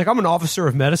badge. He's like, I'm an officer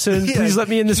of medicine. Please let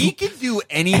me in this. He can do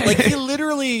any. Like he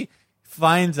literally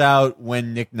finds out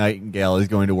when Nick Nightingale is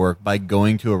going to work by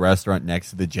going to a restaurant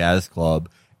next to the jazz club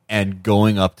and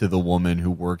going up to the woman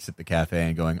who works at the cafe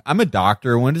and going, I'm a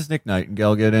doctor. When does Nick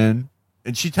Nightingale get in?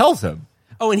 And she tells him.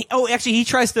 Oh, and actually, he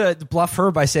tries to bluff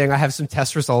her by saying, I have some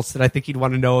test results that I think he'd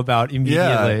want to know about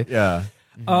immediately. Yeah.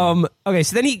 Okay,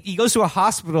 so then he goes to a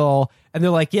hospital, and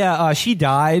they're like, yeah, she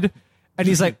died. And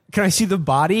he's like, can I see the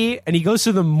body? And he goes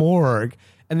to the morgue,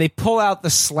 and they pull out the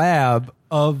slab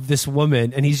of this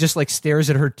woman, and he's just like stares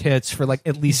at her tits for like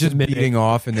at least a minute. Beating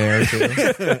off in there. Too.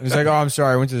 He's like, oh, I'm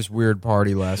sorry. I went to this weird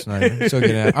party last night. So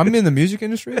I'm in the music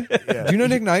industry. Yeah. Do you know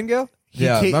Nick Nightingale?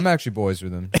 I'm actually boys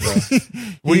with him. So.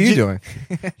 What are you doing?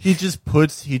 He just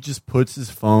puts his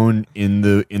phone in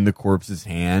the corpse's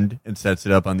hand and sets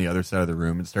it up on the other side of the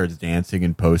room and starts dancing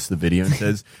and posts the video and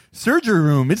says, "Surgery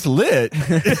room, it's lit."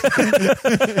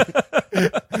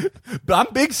 But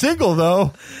I'm big single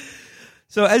though.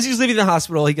 So as he's leaving the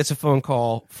hospital, he gets a phone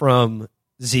call from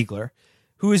Ziegler,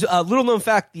 who is a little known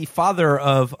fact, the father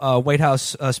of White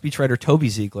House speechwriter Toby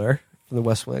Ziegler from The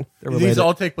West Wing. These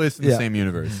all take place in the same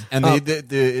universe, and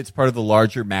it's part of the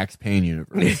larger Max Payne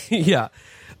universe. Yeah.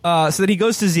 So then he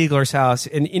goes to Ziegler's house,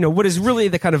 and what is really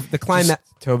the kind of the climax.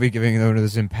 Toby giving one of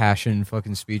those impassioned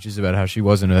fucking speeches about how she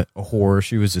wasn't a whore,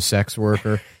 she was a sex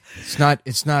worker. It's not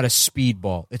a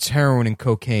speedball. It's heroin and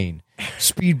cocaine.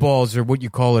 Speedballs are what you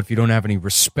call it if you don't have any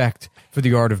respect for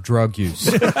the art of drug use.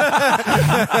 This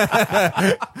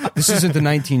isn't the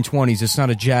 1920s. It's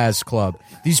not a jazz club.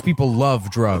 These people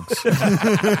love drugs.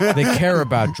 They care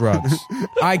about drugs.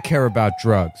 I care about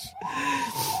drugs.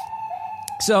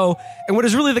 So, and what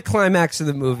is really the climax of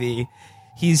the movie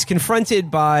he's confronted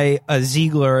by a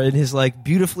Ziegler in his like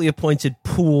beautifully appointed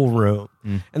pool room.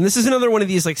 And this is another one of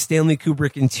these like Stanley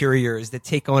Kubrick interiors that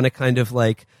take on a kind of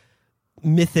like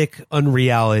mythic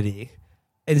unreality.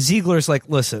 And Ziegler's like,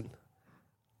 listen,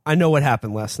 I know what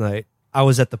happened last night. I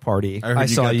was at the party. I heard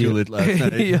saw got you. too lit last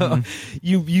night.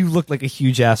 You looked like a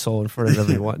huge asshole in front of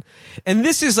everyone. And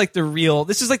this is like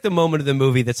the moment of the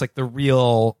movie that's like the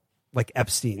real like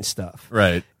Epstein stuff.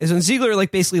 Right. Is when Ziegler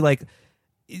like basically like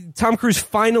Tom Cruise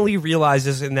finally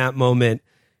realizes in that moment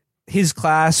his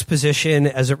class position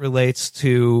as it relates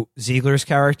to Ziegler's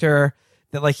character,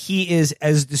 that like he is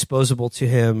as disposable to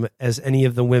him as any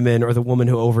of the women or the woman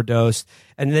who overdosed.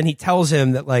 And then he tells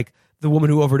him that like the woman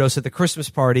who overdosed at the Christmas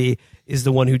party is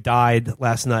the one who died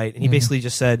last night. And he basically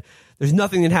just said, there's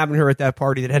nothing that happened to her at that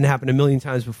party that hadn't happened a million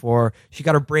times before. She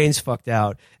got her brains fucked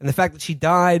out. And the fact that she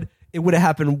died, it would have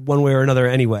happened one way or another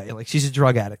anyway. Like, she's a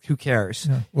drug addict. Who cares?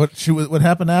 Yeah. What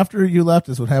happened after you left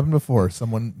is what happened before.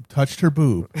 Someone touched her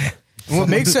boob. What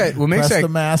makes the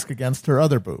mask against her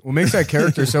other boob. What makes that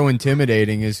character so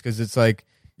intimidating is because it's like,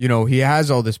 you know, he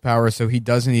has all this power, so he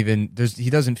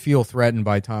doesn't feel threatened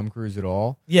by Tom Cruise at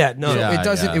all. Yeah, no.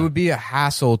 So it would be a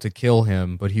hassle to kill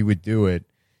him, but he would do it.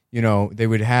 You know, they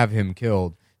would have him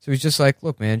killed. So he's just like,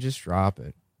 look, man, just drop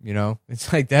it. You know,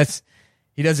 it's like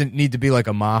he doesn't need to be like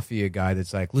a mafia guy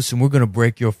that's like, listen, we're going to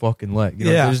break your fucking leg. You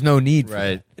know, there's no need for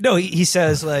that. No, he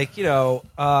says like, you know,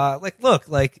 like, look,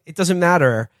 like, it doesn't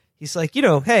matter. He's like, you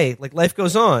know, hey, like, life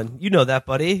goes on. You know that,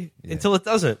 buddy, until it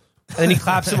doesn't. And then he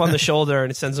claps him on the shoulder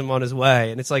and sends him on his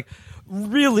way. And it's like,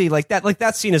 really, like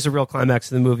that scene is a real climax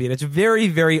of the movie. And it's very,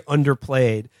 very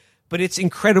underplayed, but it's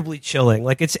incredibly chilling.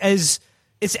 Like, it's as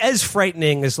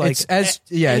frightening as like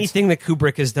anything that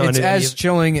Kubrick has done. It's as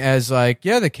chilling as like,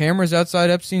 the cameras outside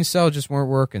Epstein's cell just weren't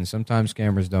working. Sometimes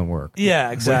cameras don't work.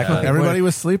 Yeah, exactly. Everybody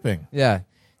was sleeping. Yeah.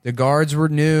 The guards were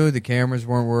new. The cameras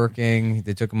weren't working.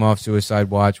 They took them off suicide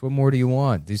watch. What more do you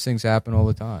want? These things happen all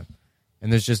the time.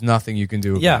 And there's just nothing you can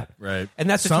do about it. Right. And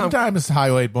that's sometimes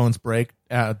highway bones break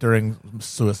during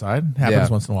suicide. Happens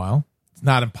once in a while. It's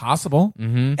not impossible.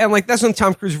 Mm-hmm. And like that's when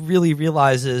Tom Cruise really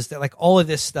realizes that like all of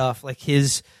this stuff, like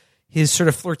his sort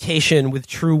of flirtation with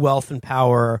true wealth and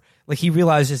power, like he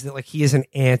realizes that like he is an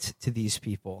ant to these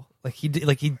people. Like he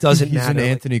doesn't He's matter. He's an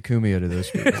Anthony Cumia to those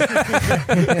people.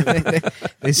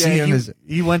 they see him as...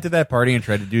 He went to that party and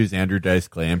tried to do his Andrew Dice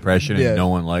Clay impression, and no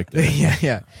one liked it.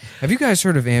 Yeah. Have you guys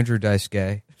heard of Andrew Dice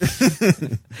Gay?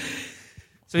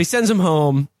 So he sends him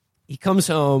home. He comes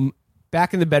home,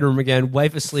 back in the bedroom again,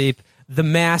 wife asleep, the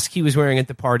mask he was wearing at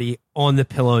the party on the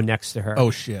pillow next to her.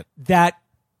 Oh, shit. That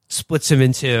splits him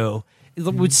in two. It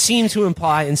would seem to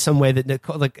imply in some way that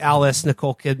Nicole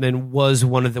Kidman was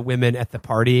one of the women at the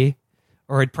party,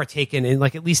 or had partaken in,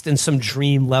 like, at least in some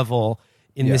dream level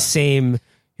in the same.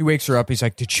 He wakes her up. He's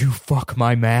like, "Did you fuck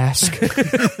my mask?"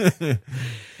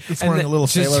 He's wearing a little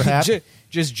sailor hat.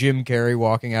 Just Jim Carrey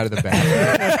walking out of the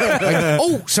bathroom. Like,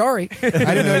 oh, sorry, I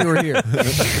didn't know you were here.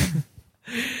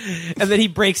 And then he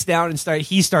breaks down and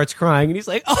he starts crying, and he's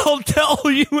like, "I'll tell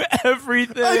you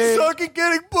everything. I suck at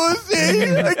getting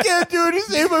pussy. I can't do it to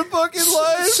save my fucking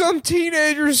life. Some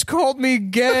teenagers called me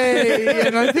gay,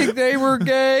 and I think they were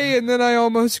gay, and then I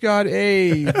almost got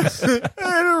AIDS. I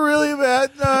had a really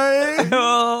bad night.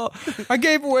 Oh. I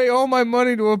gave away all my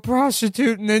money to a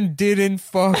prostitute and then didn't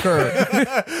fuck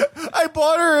her. I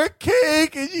bought her a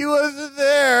cake, and she wasn't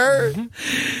there."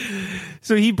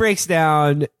 So he breaks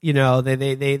down, you know,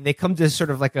 they come to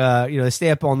sort of like a, you know, they stay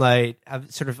up all night,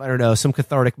 have sort of, I don't know, some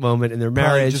cathartic moment in their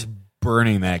marriage. Just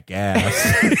burning that gas.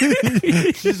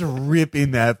 Just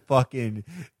ripping that fucking,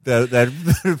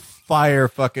 that fire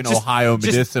fucking just, Ohio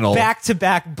medicinal.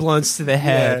 Back-to-back blunts to the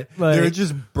head. Yeah, like, they're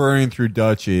just burning through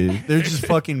Dutchies. They're just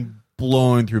fucking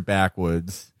blowing through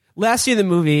backwoods. Last scene of the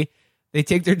movie, they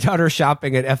take their daughter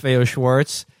shopping at FAO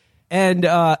Schwartz. And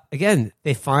again,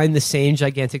 they find the same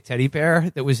gigantic teddy bear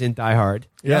that was in Die Hard.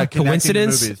 Yeah,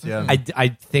 coincidence? Movies, yeah. I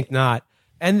think not.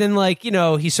 And then, like, you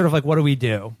know, he's sort of like, "What do we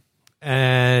do?"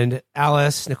 And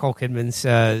Nicole Kidman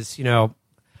says, "You know,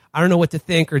 I don't know what to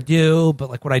think or do, but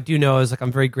like what I do know is like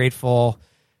I'm very grateful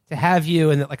to have you,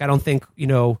 and that like I don't think, you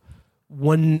know,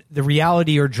 the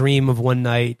reality or dream of one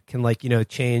night can, like, you know,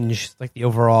 change like the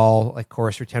overall like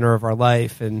course or tenor of our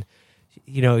life." And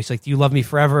you know, he's like, "Do you love me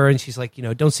forever?" And she's like, "You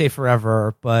know, don't say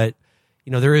forever, but,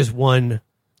 you know, there is one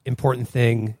important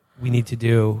thing we need to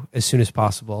do as soon as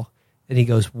possible." And he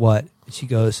goes, "What?" And she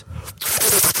goes,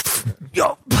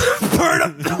 "Yo,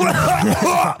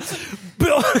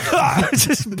 Bill,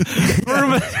 just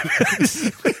burn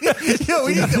Yo,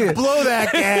 we need to blow that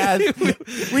gas.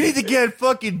 We need to get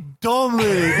fucking dumb with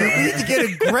it. We need to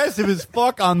get aggressive as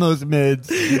fuck on those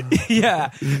mids.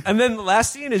 Yeah. And then the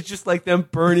last scene is just like them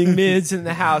burning mids in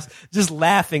the house, just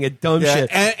laughing at dumb shit.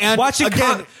 And watching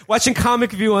again, watching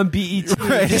Comic View on BET.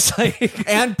 Right. Just like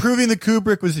and proving that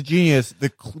Kubrick was a genius.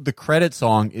 The credit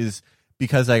song is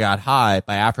Because I Got High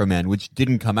by Afroman, which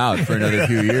didn't come out for another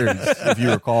few years, if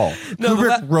you recall. No,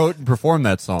 Kubrick wrote and performed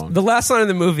that song. the last line in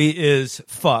the movie is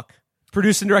fuck.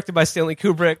 Produced and directed by Stanley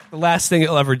Kubrick. The last thing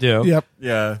he'll ever do. Yep.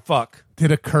 Yeah. Fuck.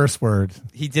 Did a curse word.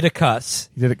 He did a cuss.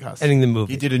 He did a cuss. Ending the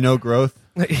movie. He did a no growth.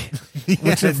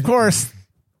 Which, of course,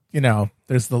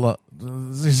 there's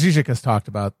Zizek has talked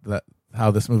about that,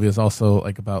 how this movie is also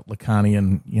like about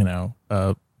Lacanian,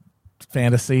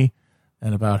 fantasy,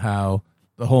 and about how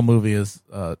the whole movie is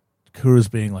Cruz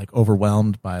being like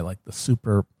overwhelmed by like the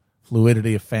super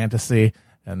fluidity of fantasy,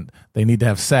 and they need to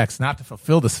have sex not to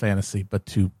fulfill this fantasy but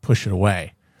to push it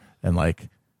away and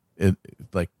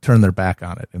turn their back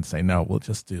on it and say, no, we'll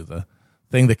just do the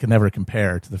thing that can never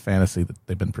compare to the fantasy that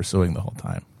they've been pursuing the whole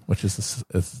time, which is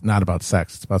it's not about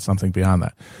sex. It's about something beyond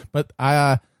that. But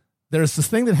there's this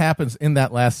thing that happens in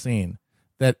that last scene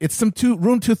that it's some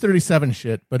Room 237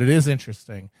 shit, but it is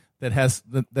interesting. That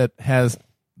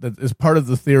is part of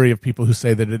the theory of people who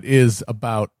say that it is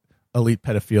about elite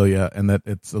pedophilia and that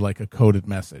it's like a coded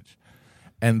message.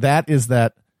 And that is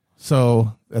that.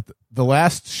 So at the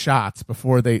last shots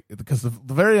before because the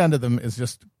very end of them is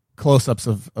just close-ups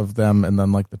of them and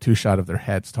then like the two shot of their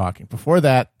heads talking. Before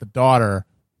that, the daughter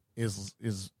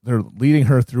they're leading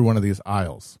her through one of these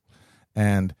aisles,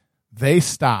 and they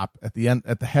stop at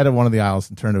the head of one of the aisles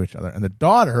and turn to each other. And the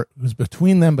daughter, who's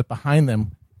between them but behind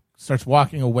them, starts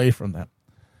walking away from them.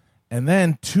 And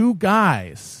then two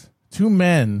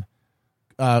men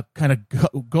kind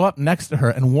of go up next to her,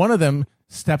 and one of them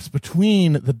steps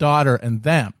between the daughter and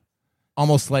them,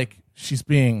 almost like she's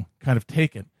being kind of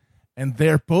taken. And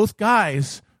they're both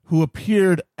guys who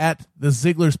appeared at the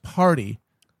Ziegler's party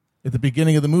at the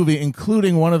beginning of the movie,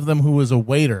 including one of them who was a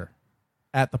waiter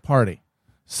at the party.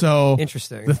 So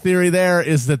Interesting. The theory there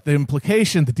is that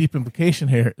the deep implication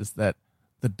here is that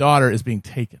the daughter is being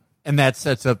taken. And that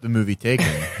sets up the movie Taken.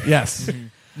 Yes.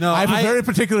 No, I have a very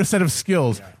particular set of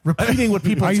skills, repeating what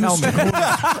people tell me.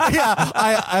 Yeah,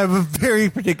 I have a very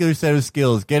particular set of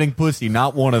skills. Getting pussy,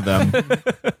 not one of them.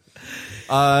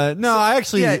 I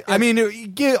mean,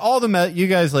 you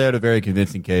guys lay out a very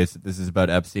convincing case that this is about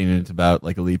Epstein and it's about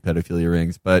like elite pedophilia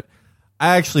rings. But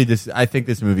I think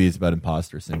this movie is about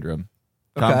imposter syndrome.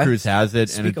 Tom Cruise has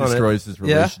it, and it destroys his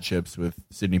relationships with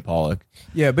Sidney Pollack.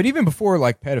 Yeah, but even before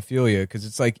like pedophilia, because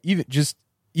it's like even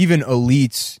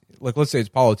elites, like let's say it's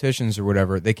politicians or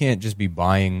whatever, they can't just be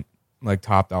buying like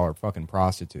top dollar fucking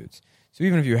prostitutes. So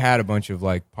even if you had a bunch of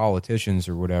like politicians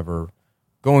or whatever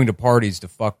going to parties to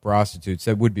fuck prostitutes,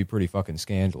 that would be pretty fucking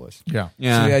scandalous. Yeah.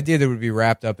 So the idea that it would be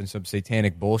wrapped up in some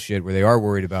satanic bullshit where they are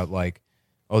worried about like,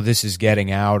 oh, this is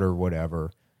getting out or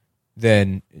whatever,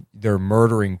 then they're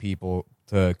murdering people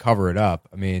to cover it up.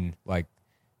 I mean, like,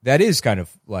 that is kind of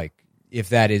like, if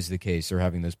that is the case, they're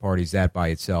having those parties, that by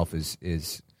itself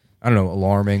is I don't know,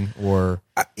 alarming or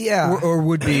or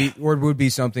would be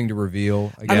something to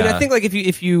reveal. I mean, I think like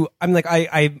if you I'm like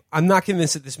I'm not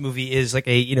convinced that this movie is like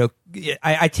a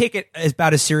I take it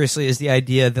about as seriously as the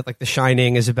idea that like The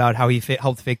Shining is about how he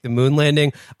helped fake the moon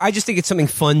landing. I just think it's something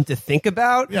fun to think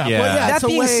about. Yeah. Yeah. Well, That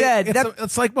being said,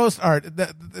 it's like most art.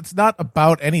 It's not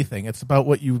about anything. It's about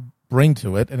what you bring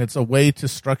to it, and it's a way to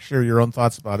structure your own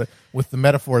thoughts about it with the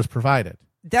metaphors provided.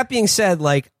 That being said,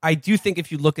 like I do think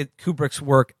if you look at Kubrick's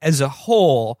work as a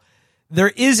whole, there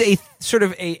is a sort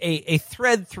of a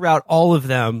thread throughout all of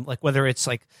them, like whether it's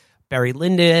like Barry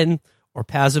Lyndon or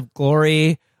Paths of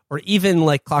Glory or even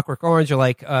like Clockwork Orange or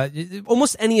like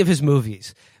almost any of his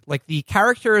movies. Like the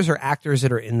characters or actors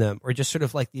that are in them are just sort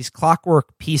of like these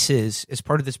clockwork pieces as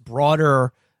part of this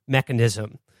broader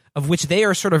mechanism of which they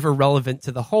are sort of irrelevant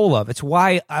to the whole of. It's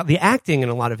why the acting in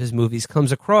a lot of his movies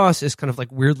comes across as kind of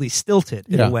like weirdly stilted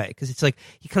in a way, because it's like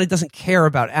he kind of doesn't care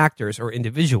about actors or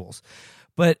individuals.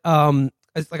 But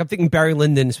like I'm thinking Barry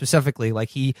Lyndon specifically, like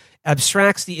he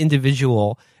abstracts the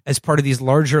individual as part of these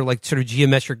larger like sort of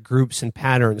geometric groups and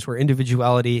patterns where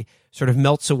individuality sort of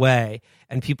melts away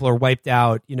and people are wiped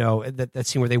out, that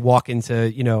scene where they walk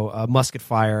into, a musket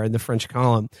fire in the French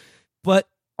column. But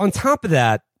on top of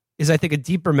that, is I think a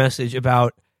deeper message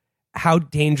about how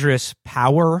dangerous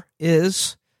power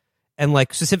is. And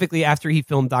like specifically after he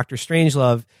filmed Dr.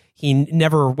 Strangelove, He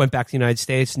never went back to the United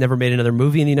States, never made another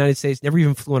movie in the United States, never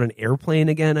even flew on an airplane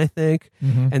again, I think,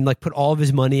 and like put all of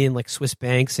his money in like Swiss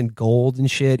banks and gold and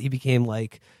shit. He became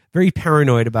like very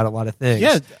paranoid about a lot of things.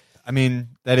 Yeah, I mean,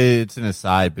 it's an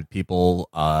aside, but people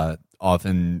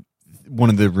often, one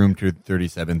of the Room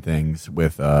 237 things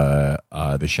with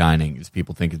The Shining is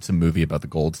people think it's a movie about the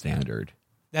gold standard.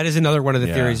 That is another one of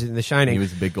the theories in The Shining. He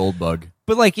was a big gold bug.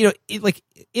 But like, like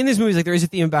in these movies, like there is a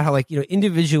theme about how like,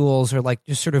 individuals are like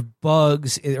just sort of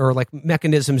bugs or like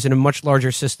mechanisms in a much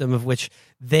larger system of which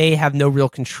they have no real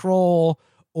control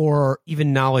or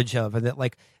even knowledge of. And that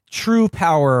like true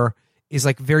power is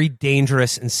like very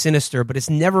dangerous and sinister, but it's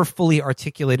never fully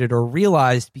articulated or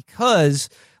realized because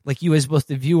like you as both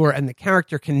the viewer and the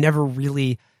character can never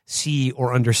really see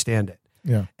or understand it.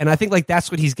 Yeah. And I think like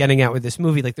that's what he's getting at with this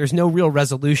movie. Like there's no real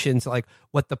resolution to like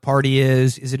what the party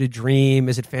is. Is it a dream?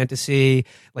 Is it fantasy?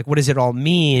 Like what does it all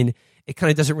mean? It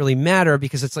kind of doesn't really matter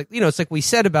because it's like, it's like we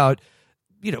said about,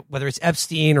 whether it's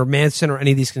Epstein or Manson or any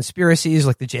of these conspiracies,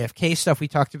 like the JFK stuff we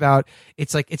talked about,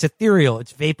 it's like, it's ethereal,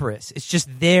 it's vaporous. It's just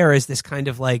there as this kind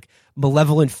of like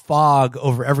malevolent fog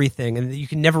over everything. And you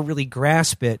can never really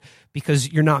grasp it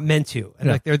because you're not meant to. And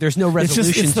like there's no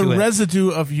resolution it's to the it. residue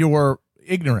of your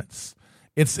ignorance.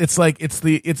 It's like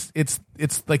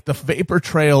the vapor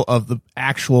trail of the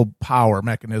actual power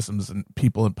mechanisms and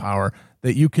people in power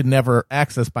that you can never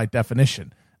access by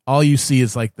definition. All you see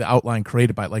is like the outline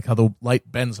created by like how the light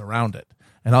bends around it,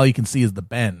 and all you can see is the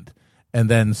bend. And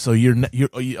then so you're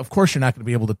of course you're not going to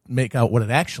be able to make out what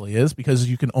it actually is because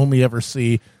you can only ever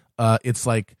see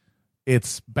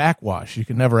it's backwash. You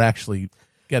can never actually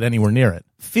get anywhere near it.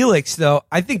 Felix, though,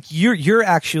 I think your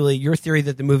theory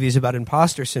that the movie is about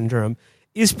imposter syndrome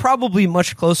is probably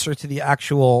much closer to the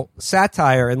actual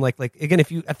satire. And like again,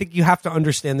 I think you have to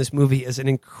understand this movie as an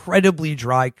incredibly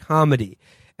dry comedy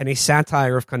and a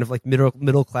satire of kind of like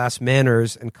middle class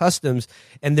manners and customs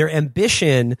and their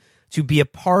ambition to be a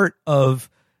part of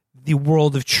the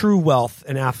world of true wealth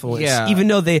and affluence. Yeah. Even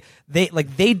though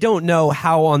they don't know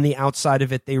how on the outside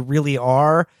of it they really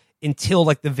are until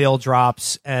like the veil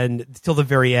drops and till the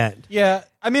very end. Yeah,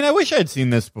 I mean, I wish I'd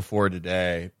seen this before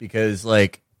today because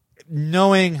like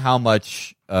knowing how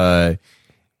much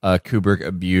Kubrick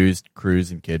abused Cruise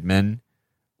and Kidman,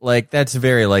 like that's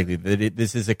very likely that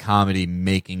this is a comedy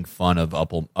making fun of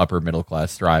upper middle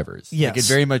class drivers. Yes. Like it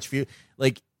very much feel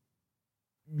like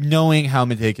knowing how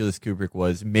meticulous Kubrick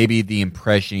was. Maybe the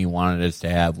impression he wanted us to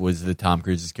have was that Tom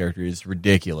Cruise's character is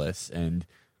ridiculous and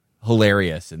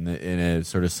hilarious in a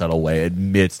sort of subtle way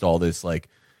amidst all this like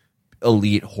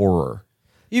elite horror.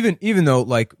 Even though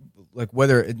like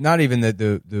whether not even that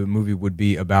the movie would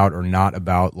be about or not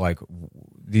about like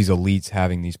these elites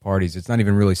having these parties, it's not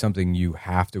even really something you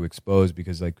have to expose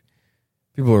because like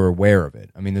people are aware of it.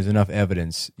 I mean, there's enough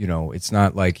evidence, it's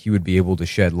not like he would be able to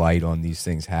shed light on these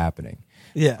things happening.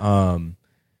 Yeah.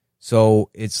 So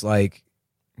it's like,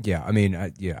 yeah, I mean,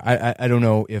 I don't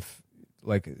know if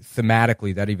like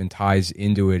thematically that even ties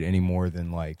into it any more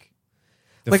than like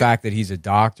the fact that he's a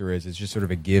doctor is. It's just sort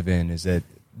of a given is that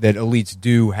elites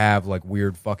do have like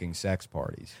weird fucking sex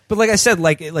parties. But like I said,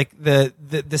 like the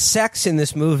sex in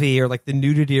this movie or like the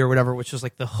nudity or whatever, which was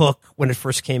like the hook when it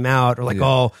first came out, or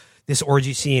like this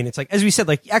orgy scene. It's like, as we said,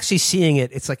 like actually seeing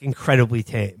it, it's like incredibly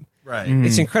tame. Right.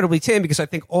 It's incredibly tame because I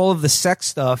think all of the sex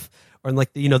stuff or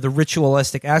like the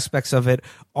ritualistic aspects of it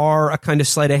are a kind of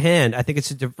sleight of hand. I think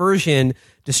it's a diversion,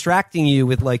 distracting you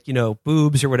with like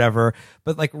boobs or whatever.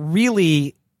 But like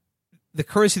really, the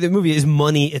currency of the movie is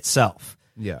money itself.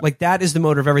 Yeah. Like that is the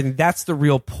motor of everything. That's the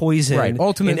real poison Right.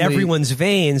 Ultimately, in everyone's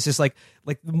veins. Is like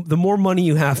the more money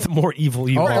you have, the more evil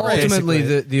you are. Ultimately,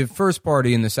 basically. the first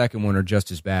party and the second one are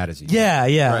just as bad as each other.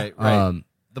 Yeah. Right.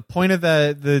 The point of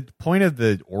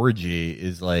the orgy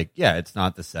is like, it's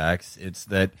not the sex. It's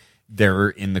that they're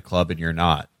in the club and you're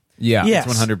not. Yeah. Yes.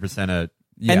 It's 100%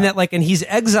 And that and he's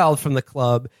exiled from the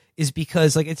club is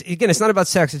because like it's not about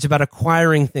sex. It's about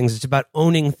acquiring things. It's about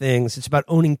owning things. It's about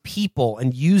owning people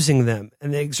and using them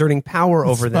and exerting power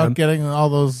over It's about them. getting all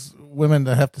those women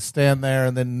to have to stand there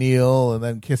and then kneel and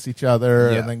then kiss each other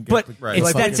and then get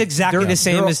That's exactly the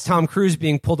same as Tom Cruise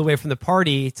being pulled away from the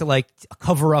party to like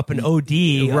cover up an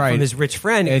OD from his rich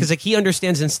friend because like he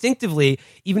understands instinctively,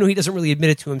 even though he doesn't really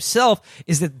admit it to himself,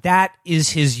 is that is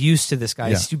his use to this guy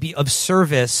is to be of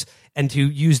service and to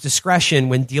use discretion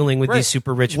when dealing with these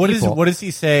super rich people. What does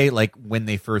he say like when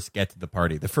they first get to the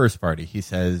party? The first party, he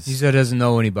said he doesn't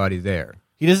know anybody there.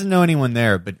 He doesn't know anyone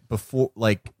there, but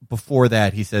before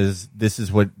that, he says, this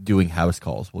is what doing house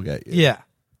calls will get you. Yeah.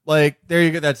 Like, there you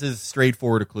go. That's as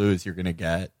straightforward a clue as you're going to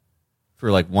get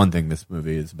for, like, one thing this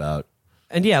movie is about.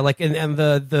 And yeah, like and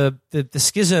the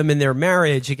schism in their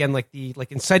marriage, again, like the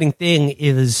inciting thing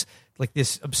is like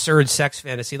this absurd sex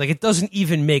fantasy. Like it doesn't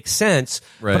even make sense.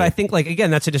 Right. But I think like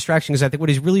again, that's a distraction because I think what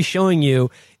he's really showing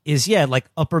you is like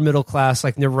upper middle class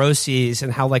like neuroses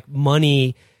and how like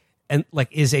money and like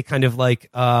is a kind of like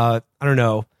I don't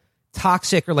know,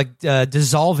 toxic or like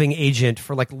dissolving agent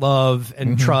for like love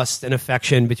and trust and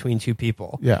affection between two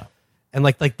people. Yeah. And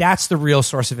like that's the real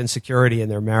source of insecurity in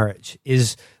their marriage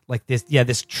is like this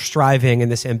striving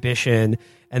and this ambition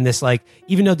and this like,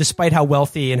 even though despite how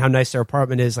wealthy and how nice their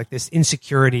apartment is, like this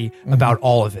insecurity about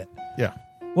all of it. Yeah.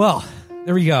 Well,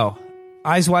 there we go.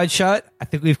 Eyes wide shut. I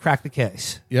think we've cracked the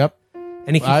case. Yep.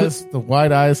 Any The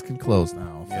wide eyes can close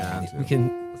now. we can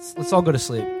let's all go to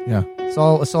sleep. Yeah. Let's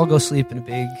all go sleep in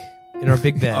our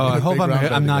big bed. Oh, I hope big round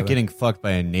bed I'm not together. getting fucked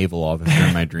by a naval officer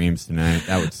in my dreams tonight.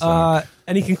 That would suck.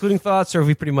 Any concluding thoughts, or have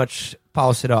we pretty much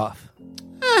polished it off?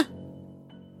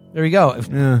 There we go.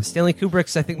 Stanley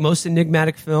Kubrick's, I think, most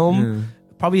enigmatic film.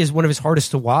 Probably is one of his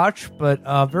hardest to watch, but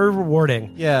very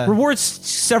rewarding. Yeah. Rewards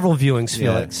several viewings,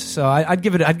 Felix. So I'd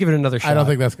give it another shot. I don't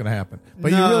think that's going to happen.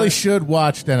 But you really should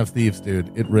watch Den of Thieves,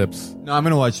 dude. It rips. No, I'm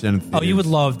going to watch Den of Thieves. Oh, you would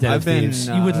love Den of Thieves.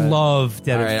 You would love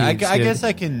Den of Thieves. I guess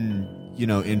I can,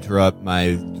 interrupt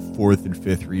my fourth and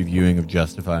fifth reviewing of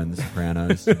Justified and The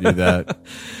Sopranos to do that.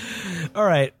 All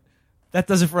right. That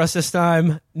does it for us this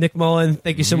time. Nick Mullen,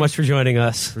 thank you so much for joining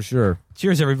us. For sure.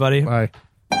 Cheers, everybody. Bye.